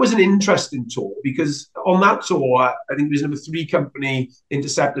an interesting tour because on that tour, I think it was number 3 company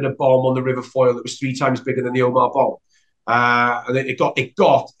intercepted a bomb on the River Foyle that was 3 times bigger than the Omar bomb. And it got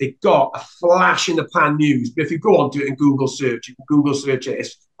a flash in the pan news. But if you go on to it and Google search, you can Google search it.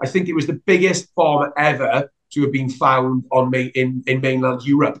 I think it was the biggest bomb ever to have been found in mainland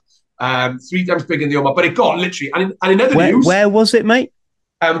Europe. 3 times bigger than the Omar, but it got literally. And in other news, where was it, mate?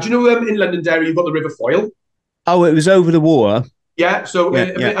 Do you know in Londonderry you've got the River Foyle? Oh, it was over the water. Yeah, so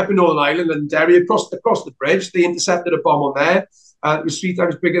up in Northern Ireland, Londonderry, across the bridge, they intercepted a bomb on there. It was 3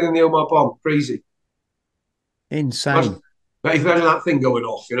 times bigger than the Omar bomb. Crazy. Insane. But imagine that thing going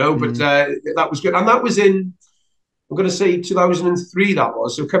off, But that was good, and that was in, I'm going to say 2003. That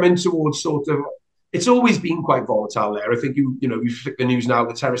was so coming towards sort of. It's always been quite volatile there. I think you flick the news now,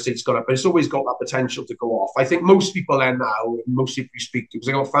 the terror state's gone up, but it's always got that potential to go off. I think most people there now, most people you speak to, because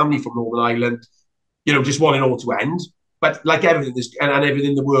I got family from Northern Ireland, just want it all to end. But like everything, and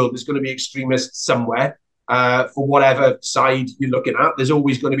everything in the world, there's going to be extremists somewhere for whatever side you're looking at. There's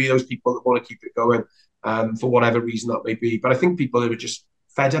always going to be those people that want to keep it going for whatever reason that may be. But I think people who were just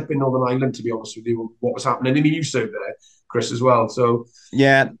fed up in Northern Ireland, to be honest with you, what was happening. I mean, you served there, Chris, as well. So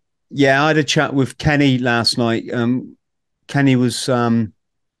yeah, I had a chat with Kenny last night. Kenny was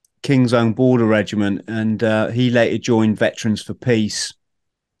King's Own Border Regiment, and he later joined Veterans for Peace.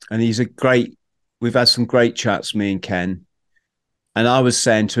 And we've had some great chats, me and Ken. And I was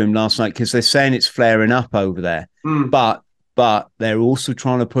saying to him last night, because they're saying it's flaring up over there, but they're also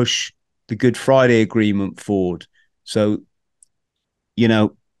trying to push the Good Friday Agreement forward. So, there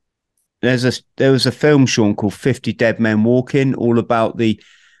was a film, Sean, called 50 Dead Men Walking, all about the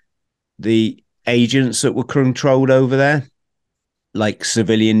agents that were controlled over there, like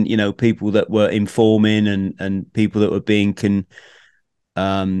civilian, people that were informing and people that were being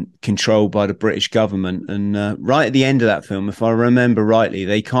controlled by the British government. And right at the end of that film, if I remember rightly,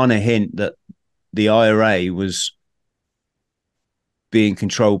 they kind of hint that the IRA was being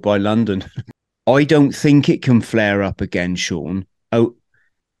controlled by London. I don't think it can flare up again, Sean.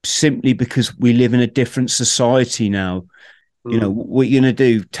 Simply because we live in a different society now. What you're going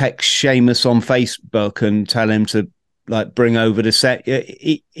to do? Text Seamus on Facebook and tell him to like bring over the set.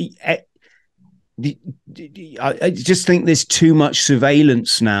 I just think there's too much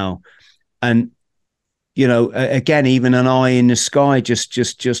surveillance now, and you know, again, even an eye in the sky.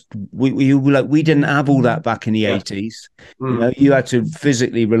 We didn't have all that back in the 80s. You know, you had to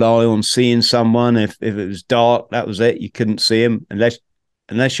physically rely on seeing someone. If it was dark, that was it. You couldn't see him unless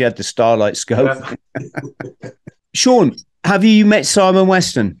you had the starlight scope. Yeah. Sean, have you met Simon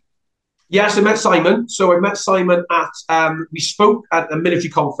Weston? Yes, I met Simon. So I met Simon at, we spoke at a military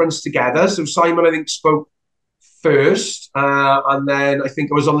conference together. So Simon, I think, spoke first. And then I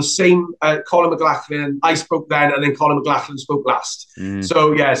think I was on the same, Colin McLachlan. I spoke then, and then Colin McLachlan spoke last.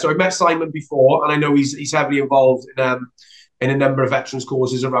 So, yeah, so I met Simon before, and I know he's heavily involved in a number of veterans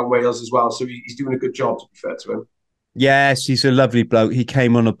causes around Wales as well. So he's doing a good job, to be fair to him. Yes, he's a lovely bloke. He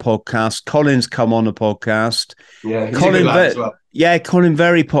came on a podcast. Colin's come on a podcast. Yeah, he's Colin, a good lad as well. Yeah, Colin,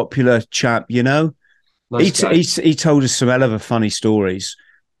 very popular chap, you know. Nice he told us some hell of a funny stories.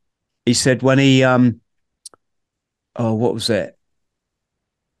 He said when he what was it?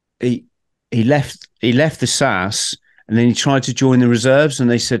 He left the SAS, and then he tried to join the reserves, and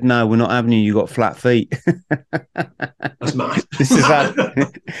they said, "No, we're not having you. You got flat feet." That's mad.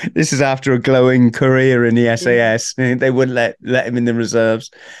 This is after a glowing career in the SAS. They wouldn't let him in the reserves.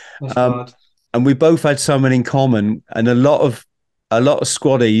 That's mad. And we both had something in common, and a lot of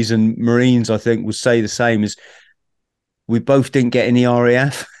squaddies and Marines, I think, would say the same. Is we both didn't get in the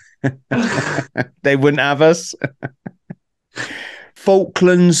RAF. They wouldn't have us.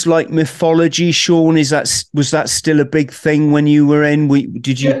 Falklands, like mythology, Sean, was that still a big thing when you were in?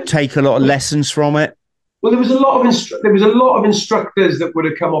 Did you take a lot of lessons from it? Well, there was a lot of instructors that would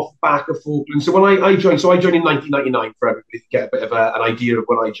have come off the back of Falklands. So when I joined, in 1999 for everybody to get a bit of an idea of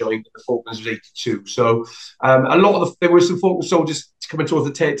when I joined. The Falklands was 82. So there were some Falklands soldiers coming towards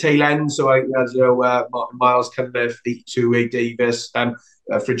the tail end. So I had Martin Miles coming there, 82, A. Davis,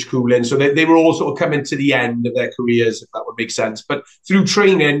 Fridge Coolin. So they were all sort of coming to the end of their careers, if that would make sense. But through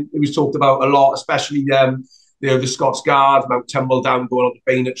training, it was talked about a lot, especially the Scots Guard, Mount Tumbledown, going on to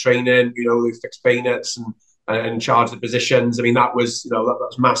bayonet training. You know, they fixed bayonets and charged the positions. I mean, that was that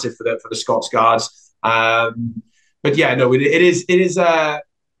was massive for the Scots Guards. But yeah, no,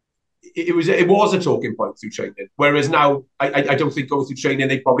 it was a talking point through training. Whereas now, I don't think going through training,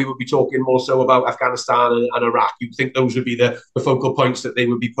 they probably would be talking more so about Afghanistan and Iraq. You'd think those would be the focal points that they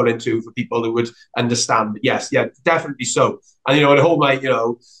would be put into for people who would understand. Yes, yeah, definitely so. And, I hold my,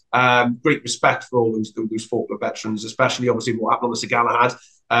 great respect for all those Falkland veterans, especially obviously what happened on the Sir Galahad.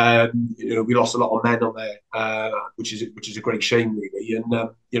 We lost a lot of men on there, which is a great shame, really. And,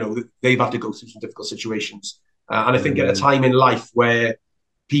 they've had to go through some difficult situations. And I think at a time in life where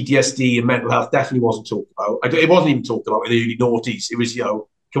PTSD and mental health definitely wasn't talked about. It wasn't even talked about in the early noughties. It was,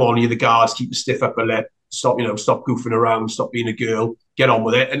 come on, you're the guards, keep a stiff upper lip, stop goofing around, stop being a girl, get on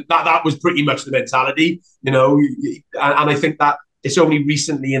with it. And that was pretty much the mentality, And I think that it's only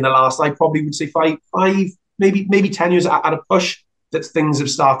recently in the last, I probably would say five, maybe 10 years at a push, that things have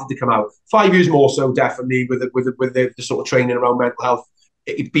started to come out. 5 years more so, definitely, with the sort of training around mental health,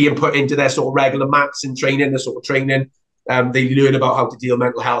 it being put into their sort of regular mats and training, the sort of training. They learn about how to deal with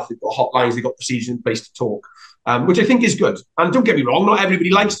mental health. They've got hotlines, they've got procedures in place to talk, which I think is good. And don't get me wrong, not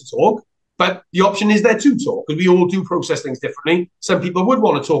everybody likes to talk, but the option is there to talk, because we all do process things differently. Some people would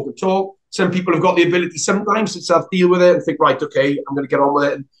want to talk and talk. Some people have got the ability sometimes to self-deal with it and think, right, okay, I'm going to get on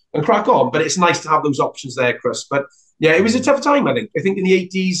with it and crack on. But it's nice to have those options there, Chris. But yeah, it was a tough time, I think. I think in the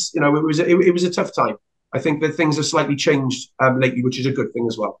 80s, it was a tough time. I think that things have slightly changed lately, which is a good thing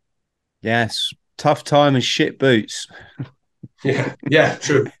as well. Yes. Tough time and shit boots. Yeah,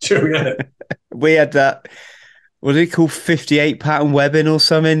 true, yeah. We had that, what did it called, 58-pattern webbing or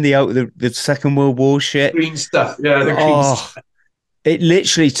something, the Second World War shit. Green stuff, yeah. The green stuff. It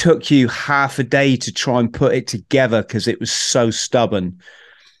literally took you half a day to try and put it together because it was so stubborn.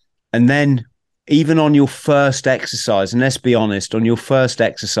 And then even on your first exercise, and let's be honest, on your first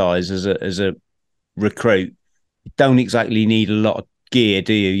exercise as a recruit, you don't exactly need a lot of gear,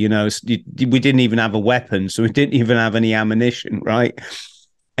 do you? We didn't even have a weapon, so we didn't even have any ammunition, right?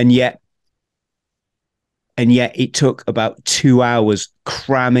 And yet it took about 2 hours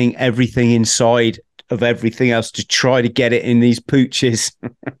cramming everything inside of everything else to try to get it in these pooches.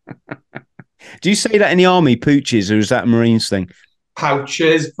 Do you say that in the army, pooches, or is that a Marines thing?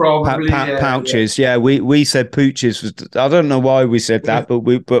 Pouches, probably. Pouches, yeah. We said pooches. I don't know why we said that, but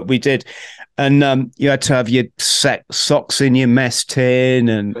we did. And you had to have your socks in your mess tin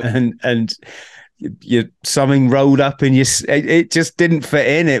and your something rolled up in your. It just didn't fit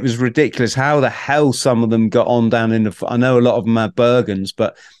in. It was ridiculous. How the hell some of them got on down in the. I know a lot of them had Bergens,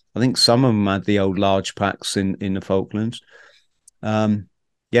 but I think some of them had the old large packs in the Falklands.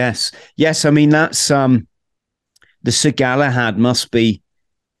 Yes. I mean, that's the Sir Galahad must be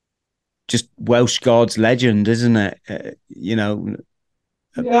just Welsh Guards legend, isn't it?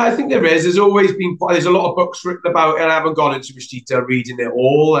 Yeah, I think there is. There's always been. There's a lot of books written about it. I haven't gone into much detail reading it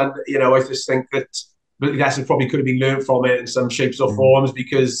all, and I just think that the lesson probably could have been learned from it in some shapes or forms,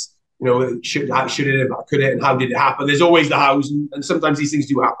 because should it, could it, and how did it happen? There's always the hows, and sometimes these things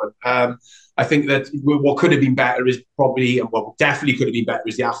do happen. I think that what could have been better is probably, and what definitely could have been better,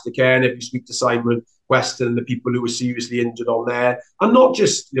 is the aftercare. And if you speak to Simon Weston, the people who were seriously injured on there, and not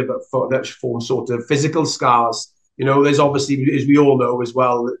just that form sort of physical scars. There's obviously, as we all know as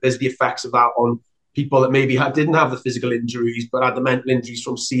well, there's the effects of that on people that maybe didn't have the physical injuries, but had the mental injuries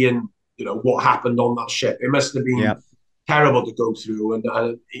from seeing, what happened on that ship. It must have been terrible to go through,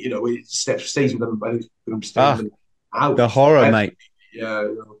 and it stays with them. I think the horror, mate. Yeah,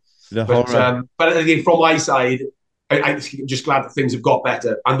 the horror. But again, from my side, I'm just glad that things have got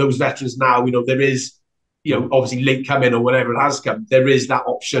better, and those veterans now, there is, obviously late coming or whatever it has come, there is that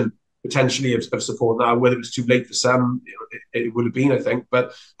option potentially of support now. Whether it's too late for some, it would have been, I think.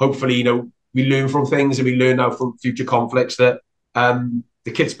 But hopefully, we learn from things, and we learn now from future conflicts that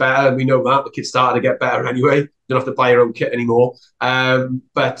the kit's better, and we know that. The kit's starting to get better anyway. Don't have to buy your own kit anymore.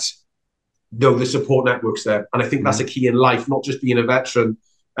 But no, the support network's there. And I think that's a key in life, not just being a veteran.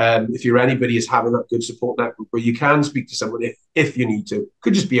 If you're anybody, is having that good support network where you can speak to someone if you need to. It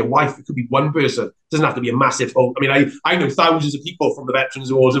could just be a wife, it could be one person. It doesn't have to be a massive home. I mean, I know thousands of people from the Veterans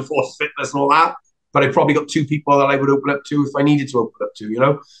Awards and Forces Fitness and all that, but I probably got 2 people that I would open up to if I needed to open up to,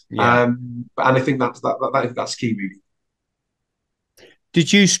 Yeah. And I think that's key, really.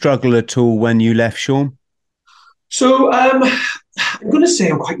 Did you struggle at all when you left, Sean? So I'm going to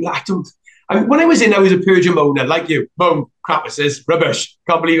say when I was in, I was a purge moaner, like you. Moan, crap, this is rubbish.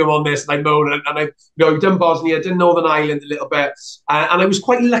 Can't believe I'm on this. And I moan, and I've done Bosnia, done Northern Ireland a little bit. And I was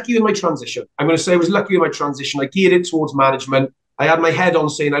quite lucky with my transition. I'm going to say I was lucky with my transition. I geared it towards management. I had my head on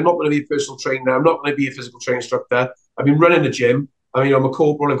saying, I'm not going to be a personal trainer. I'm not going to be a physical training instructor. I've been running a gym. I'm a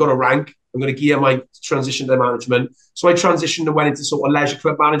corporal. I've got a rank. I'm going to gear my transition to management. So I transitioned and went into sort of leisure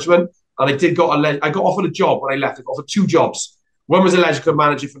club management. And I got offered a job when I left. I got offered 2 jobs. One was a leisure club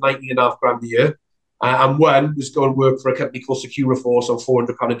manager for 19.5 grand a year. And one was going to work for a company called Secura Force on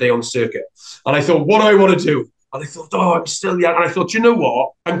 £400 a day on the circuit. And I thought, what do I want to do? And I thought, I'm still young. And I thought, you know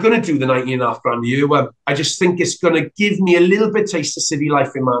what? I'm going to do the 19.5 grand a year one. I just think it's going to give me a little bit taste of city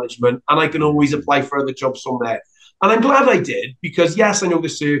life in management. And I can always apply for other jobs from there. And I'm glad I did, because yes, I know the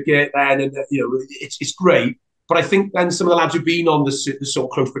circuit then, and it's great. But I think then some of the lads who've been on the sort of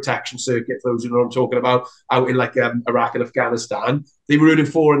close protection circuit, for those who know what I'm talking about, out in like Iraq and Afghanistan, they were earning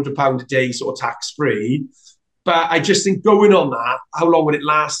 £400 a day, sort of tax-free. But I just think going on that, how long would it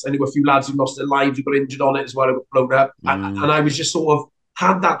last? I knew a few lads who lost their lives, who got injured on it as well, who got blown up. And I was just sort of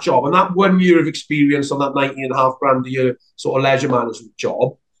had that job. And that 1 year of experience on that 19.5 grand a year sort of leisure management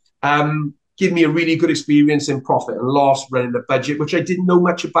job give me a really good experience in profit and loss, running a budget, which I didn't know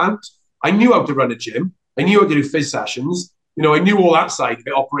much about. I knew how to run a gym. I knew how to do phys sessions. I knew all that side of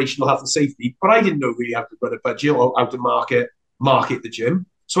it, operational health and safety, but I didn't know really how to run a budget or how to market the gym.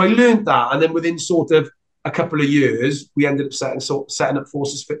 So I learned that. And then within sort of a couple of years, we ended up setting up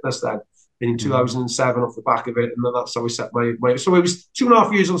Forces Fitness then in 2007 off the back of it. And then that's how I set my so it was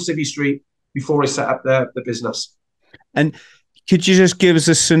 2.5 years on Civvy Street before I set up the business. And could you just give us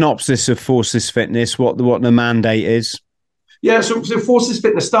a synopsis of Forces Fitness, what the mandate is? Yeah, so Forces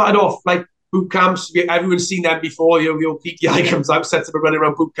Fitness started off like boot camps. Everyone's seen them before. The old PTI comes out, sets up a running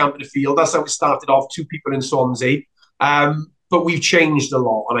around boot camp in the field. That's how it started off, 2 people in Swansea. But we've changed a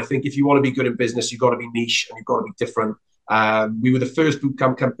lot. And I think if you want to be good in business, you've got to be niche and you've got to be different. We were the first boot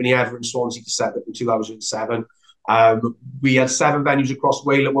camp company ever in Swansea to set up in 2007. We had 7 venues across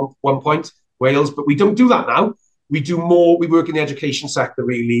Wales at one point, but we don't do that now. We do more. We work in the education sector,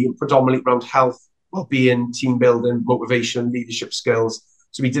 really, predominantly around health, well-being, team building, motivation, leadership skills.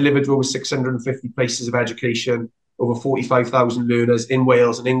 So we delivered to over 650 places of education, over 45,000 learners in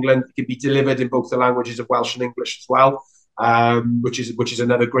Wales and England. It can be delivered in both the languages of Welsh and English as well, which is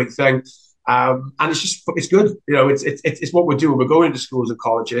another great thing. And it's good. It's what we're doing. We're going into schools and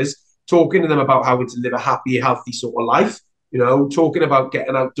colleges, talking to them about how to live a happy, healthy sort of life. Talking about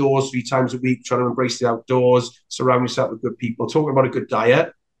getting outdoors 3 times a week, trying to embrace the outdoors, surround yourself with good people, talking about a good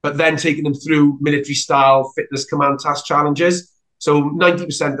diet, but then taking them through military-style fitness command task challenges. So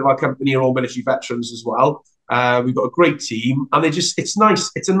 90% of our company are all military veterans as well. We've got a great team, and it's nice.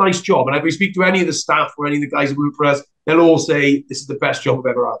 It's a nice job. And if we speak to any of the staff or any of the guys who work for us, they'll all say, this is the best job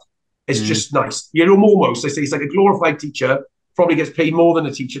I've ever had. It's just nice. Almost, I say, it's like a glorified teacher, probably gets paid more than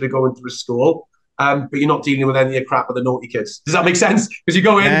a teacher to go into a school. But you're not dealing with any of the crap of the naughty kids. Does that make sense? Because you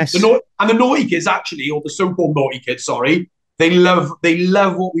go in, Yes. the naughty kids actually, or the so-called naughty kids, sorry, they love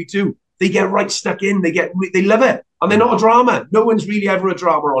what we do. They get right stuck in. They love it. And they're not a drama. No one's really ever a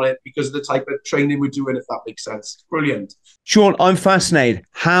drama on it because of the type of training we're doing, if that makes sense. Brilliant. Sean, I'm fascinated.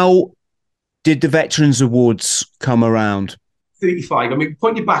 How did the Veterans Awards come around? 35. I mean,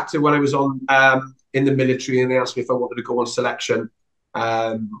 point you back to when I was on in the military and they asked me if I wanted to go on selection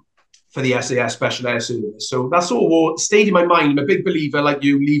for the SAS Special Air Service. So that's sort of what stayed in my mind. I'm a big believer, like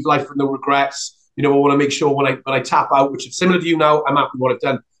you, leave life with no regrets. You know, I want to make sure when I tap out, which is similar to you now, I'm happy with what I've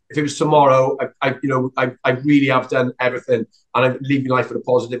done. If it was tomorrow, I really have done everything and I'm living life in a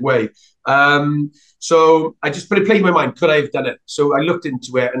positive way. So but it played in my mind, could I have done it? So I looked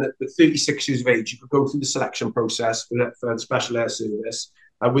into it, and at 36 years of age, you could go through the selection process for the Special Air Service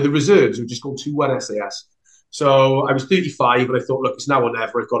with the reserves, which is called 2-1 SAS. So I was 35, and I thought, look, it's now or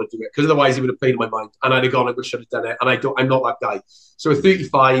never. I've got to do it, because otherwise it would have played in my mind, and I'd have gone, I wish I'd have done it, and I'm not that guy. So at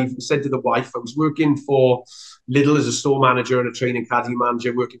 35, I said to the wife, I was working for Lidl as a store manager and a training academy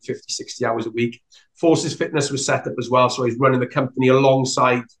manager, working 50, 60 hours a week. Forces Fitness was set up as well, so I was running the company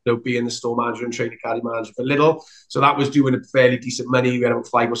alongside, being the store manager and training academy manager for Lidl. So that was doing a fairly decent money. We had about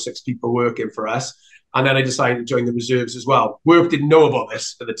 5 or 6 people working for us. And then I decided to join the reserves as well. Work didn't know about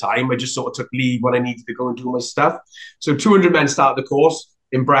this at the time. I just sort of took leave when I needed to go and do my stuff. So 200 men started the course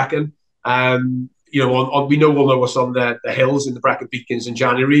in Brecon. We all know what's on the hills in the Brecon Beacons in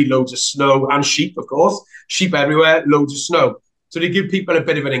January. Loads of snow and sheep, of course. Sheep everywhere, loads of snow. So they give people a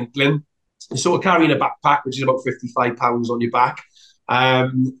bit of an inkling. You're sort of carrying a backpack, which is about 55 pounds on your back.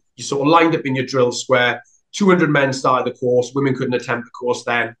 You sort of lined up in your drill square. 200 men started the course. Women couldn't attempt the course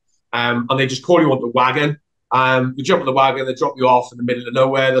then. And they just call you on the wagon. You jump on the wagon, they drop you off in the middle of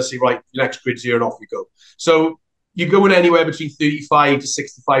nowhere. They'll say, right, your next grid's here, and off you go. So you're going anywhere between 35 to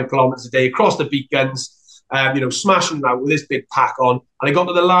 65 kilometers a day across the beacons, smashing out with this big pack on. And I got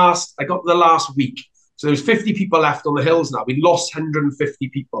to the last week. So there was 50 people left on the hills now. We lost 150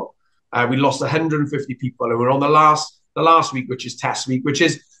 people. We lost 150 people, and we're on the last week, which is test week, which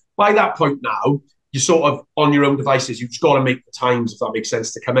is, by that point now, you're sort of on your own devices. You've just got to make the times, if that makes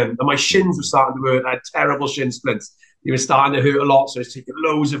sense, to come in. And my shins were starting to hurt. I had terrible shin splints. They were starting to hurt a lot. So I was taking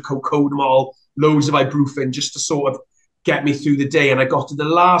loads of cocodamol, loads of ibuprofen, just to sort of get me through the day. And I got to the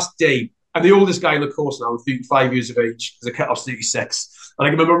last day. I'm the oldest guy in the course now, I'm 35 years of age, because I cut off 36. And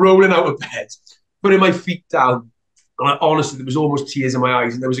I remember rolling out of bed, putting my feet down. And honestly, there was almost tears in my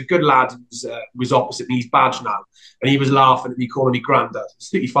eyes. And there was a good lad who was opposite me. He's badged now. And he was laughing at me, calling me granddad. He's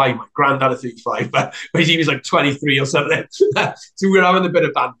 35, my granddad at 35, but he was like 23 or something. So we were having a bit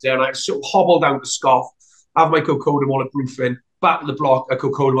of banter, and I sort of hobbled down to Scoff, have my cocodamol ibuprofen, back to the block, a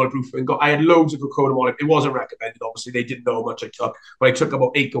cocodamol ibuprofen. I had loads of cocodamol. It wasn't recommended, obviously. They didn't know how much I took. But I took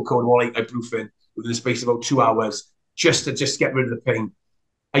about 8 cocodamol, 8 ibuprofen within the space of about 2 hours, just to get rid of the pain.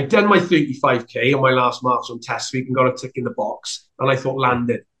 I'd done my 35K on my last march on test week and got a tick in the box. And I thought,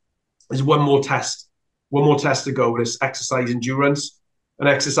 landed. There's one more test to go. It's exercise endurance. And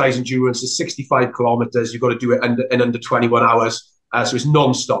exercise endurance is 65 kilometers. You've got to do it in under 21 hours. So it's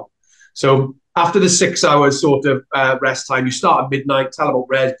non-stop. So after the 6 hours sort of rest time, you start at midnight, tell about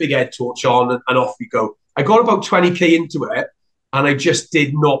res, big head torch on, and off you go. I got about 20K into it, and I just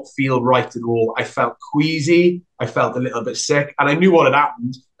did not feel right at all. I felt queasy. I felt a little bit sick. And I knew what had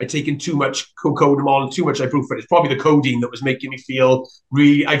happened. I'd taken too much cocodamol and too much ibuprofen. It's probably the codeine that was making me feel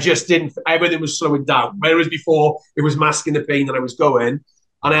really, everything was slowing down. Whereas before, it was masking the pain that I was going.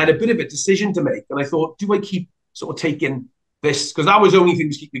 And I had a bit of a decision to make. And I thought, do I keep sort of taking this? Because that was the only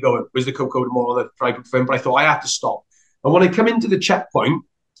thing to keep me going, was the cocodamol and the ibuprofen. But I thought, I have to stop. And when I come into the checkpoint,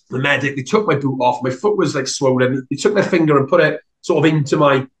 the medic, they took my boot off. My foot was like swollen. They took their finger and put it sort of into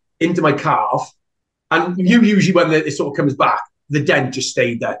my calf. And usually when it sort of comes back, the dent just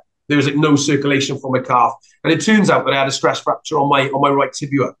stayed there. There was like no circulation from my calf. And it turns out that I had a stress fracture on my right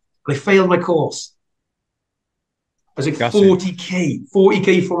tibia. And I failed my course. I was like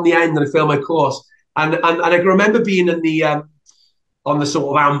 40K from the end, and I failed my course. And I can remember being in the on the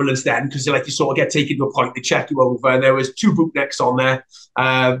sort of ambulance then, because you sort of get taken to a point, they check you over, and there was 2 bootnecks on there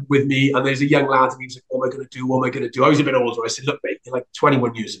with me, and there's a young lad, and he was like, what am I going to do? What am I going to do? I was a bit older. I said, look, mate, you're like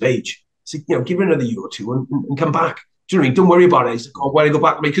 21 years of age. I said, give it another year or two and come back. Do you know what I mean? Don't worry about it. He's like, oh, when I go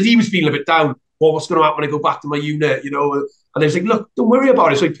back to me, because he was feeling a bit down. Well, what's going to happen when I go back to my unit, And I was like, look, don't worry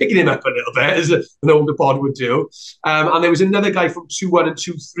about it. So I'm picking him up a little bit, as an older pod would do. And there was another guy from 2-1 and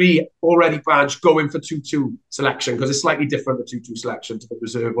 2-3 already badged going for 2-2 selection, because it's slightly different, the 2-2 selection to the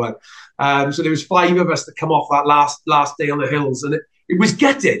reserve one. So there was 5 of us that come off that last day on the hills, and it was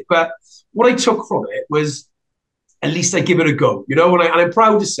gutted. But what I took from it was, at least I give it a go, you know. And I'm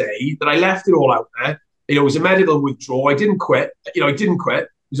proud to say that I left it all out there. You know, it was a medical withdrawal. I didn't quit. You know, I didn't quit. It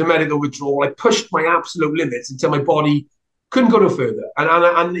was a medical withdrawal. I pushed my absolute limits until my body couldn't go no further.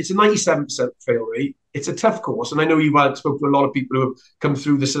 And it's a 97% fail rate. It's a tough course. And I know you've spoken to a lot of people who have come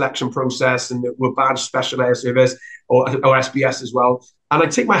through the selection process and were badged Special Air Service or SBS as well. And I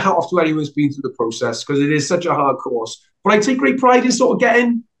take my hat off to anyone who's been through the process, because it is such a hard course. But I take great pride in sort of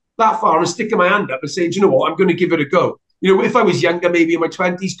getting that far and sticking my hand up and saying, do you know what, I'm going to give it a go. You know, if I was younger, maybe in my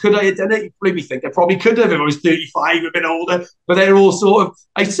 20s, could I have done it? You'd probably think I probably could have if I was 35, a bit older. But they're all sort of,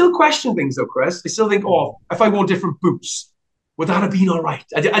 I still question things though, Chris. I still think, oh, if I wore different boots, would that have been all right?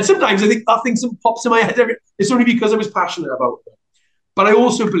 And sometimes I think that thing pops in my head. It's only because I was passionate about it. But I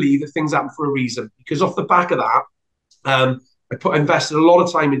also believe that things happen for a reason, because off the back of that, I invested a lot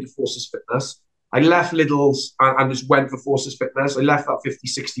of time into Forces Fitness. I left Lidl's and just went for Forces Fitness. I left that 50,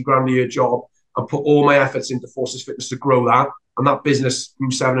 60 grand a year job and put all my efforts into Forces Fitness to grow that. And that business grew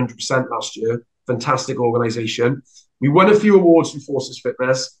 700% last year. Fantastic organization. We won a few awards from Forces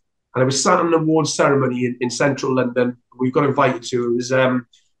Fitness. And I was sat in an awards ceremony in central London. We got invited to. It was a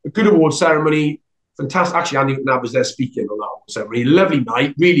good award ceremony. Fantastic. Actually, Andy McNabb was there speaking on that award ceremony. Lovely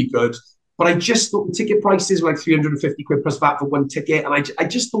night, really good. But I just thought the ticket prices were like 350 quid plus VAT for one ticket. And I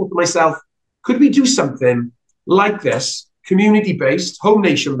just thought to myself, could we do something like this, community-based, home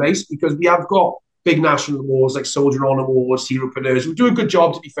nation-based, because we have got big national awards like Soldier On Awards, Heropreneurs, who do a good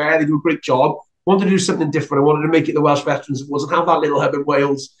job, to be fair. They do a great job. Wanted to do something different. I wanted to make it the Welsh Veterans Awards and have that little hub in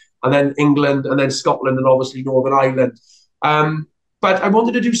Wales, and then England, and then Scotland, and obviously Northern Ireland. But I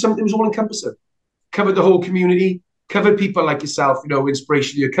wanted to do something that was all-encompassing. Covered the whole community, covered people like yourself, you know,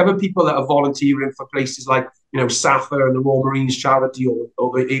 inspirational. Covered people that are volunteering for places like, you know, SAFA and the Royal Marines charity or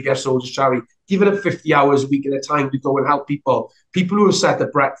the ABF Soldiers charity, giving up 50 hours a week at a time to go and help people. People who have set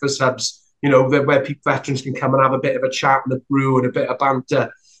up breakfast hubs, you know, where veterans can come and have a bit of a chat and a brew and a bit of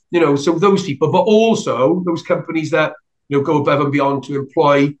banter. You know, so those people, but also those companies that, you know, go above and beyond to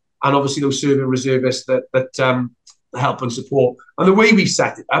employ, and obviously those serving reservists that help and support. And the way we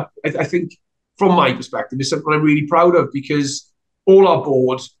set it up, I think, from my perspective, is something I'm really proud of, because all our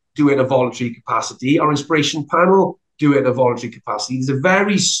boards do it in a voluntary capacity. Our inspiration panel do it in a voluntary capacity. There's a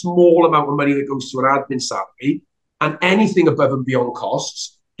very small amount of money that goes to an admin salary, and anything above and beyond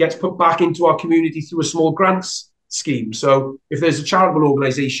costs gets put back into our community through a small grants scheme. So if there's a charitable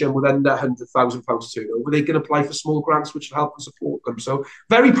organisation with under £100,000 turnover, they can apply for small grants which will help and support them. So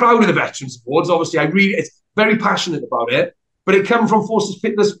very proud of the Veterans Awards. Obviously, it's very passionate about it, but it came from Forces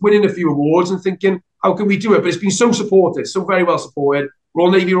Fitness winning a few awards and thinking, how can we do it? But it's been so supported, so very well supported.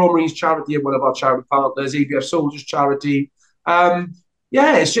 Royal Navy Royal Marines charity are one of our charity partners, ABF Soldiers charity. They're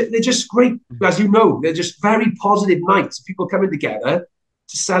just great. As you know, they're just very positive nights, people coming together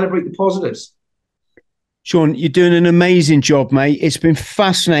to celebrate the positives. Sean, you're doing an amazing job, mate. It's been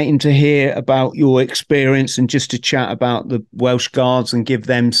fascinating to hear about your experience and just to chat about the Welsh Guards and give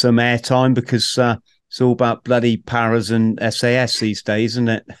them some airtime, because it's all about bloody paras and SAS these days, isn't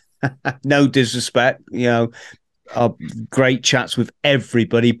it? No disrespect, you know, great chats with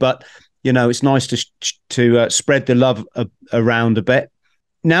everybody, but, you know, it's nice to spread the love around a bit.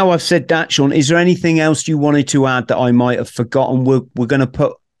 Now I've said that, Sean, is there anything else you wanted to add that I might have forgotten? We're going to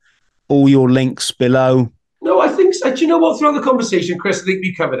put all your links below. No, I think, do you know what, throughout the conversation, Chris, I think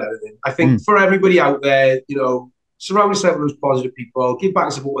we covered everything. I think for everybody out there, you know, surround yourself with those positive people, give back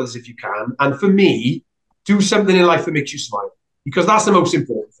and support others if you can. And for me, do something in life that makes you smile, because that's the most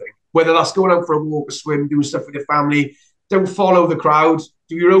important thing. Whether that's going out for a walk, a swim, doing stuff with your family, don't follow the crowd,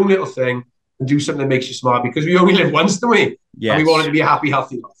 do your own little thing and do something that makes you smile, because we only live once, don't we? Yes. And we want it to be a happy,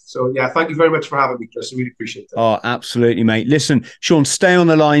 healthy life. So, yeah, thank you very much for having me, Chris. I really appreciate it. Oh, absolutely, mate. Listen, Sean, stay on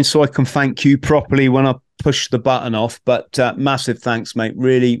the line so I can thank you properly when I push the button off. But massive thanks, mate.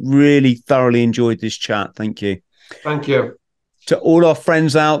 Really, really thoroughly enjoyed this chat. Thank you. Thank you. To all our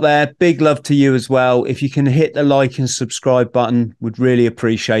friends out there, big love to you as well. If you can hit the like and subscribe button, would really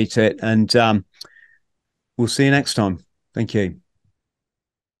appreciate it. And we'll see you next time. Thank you.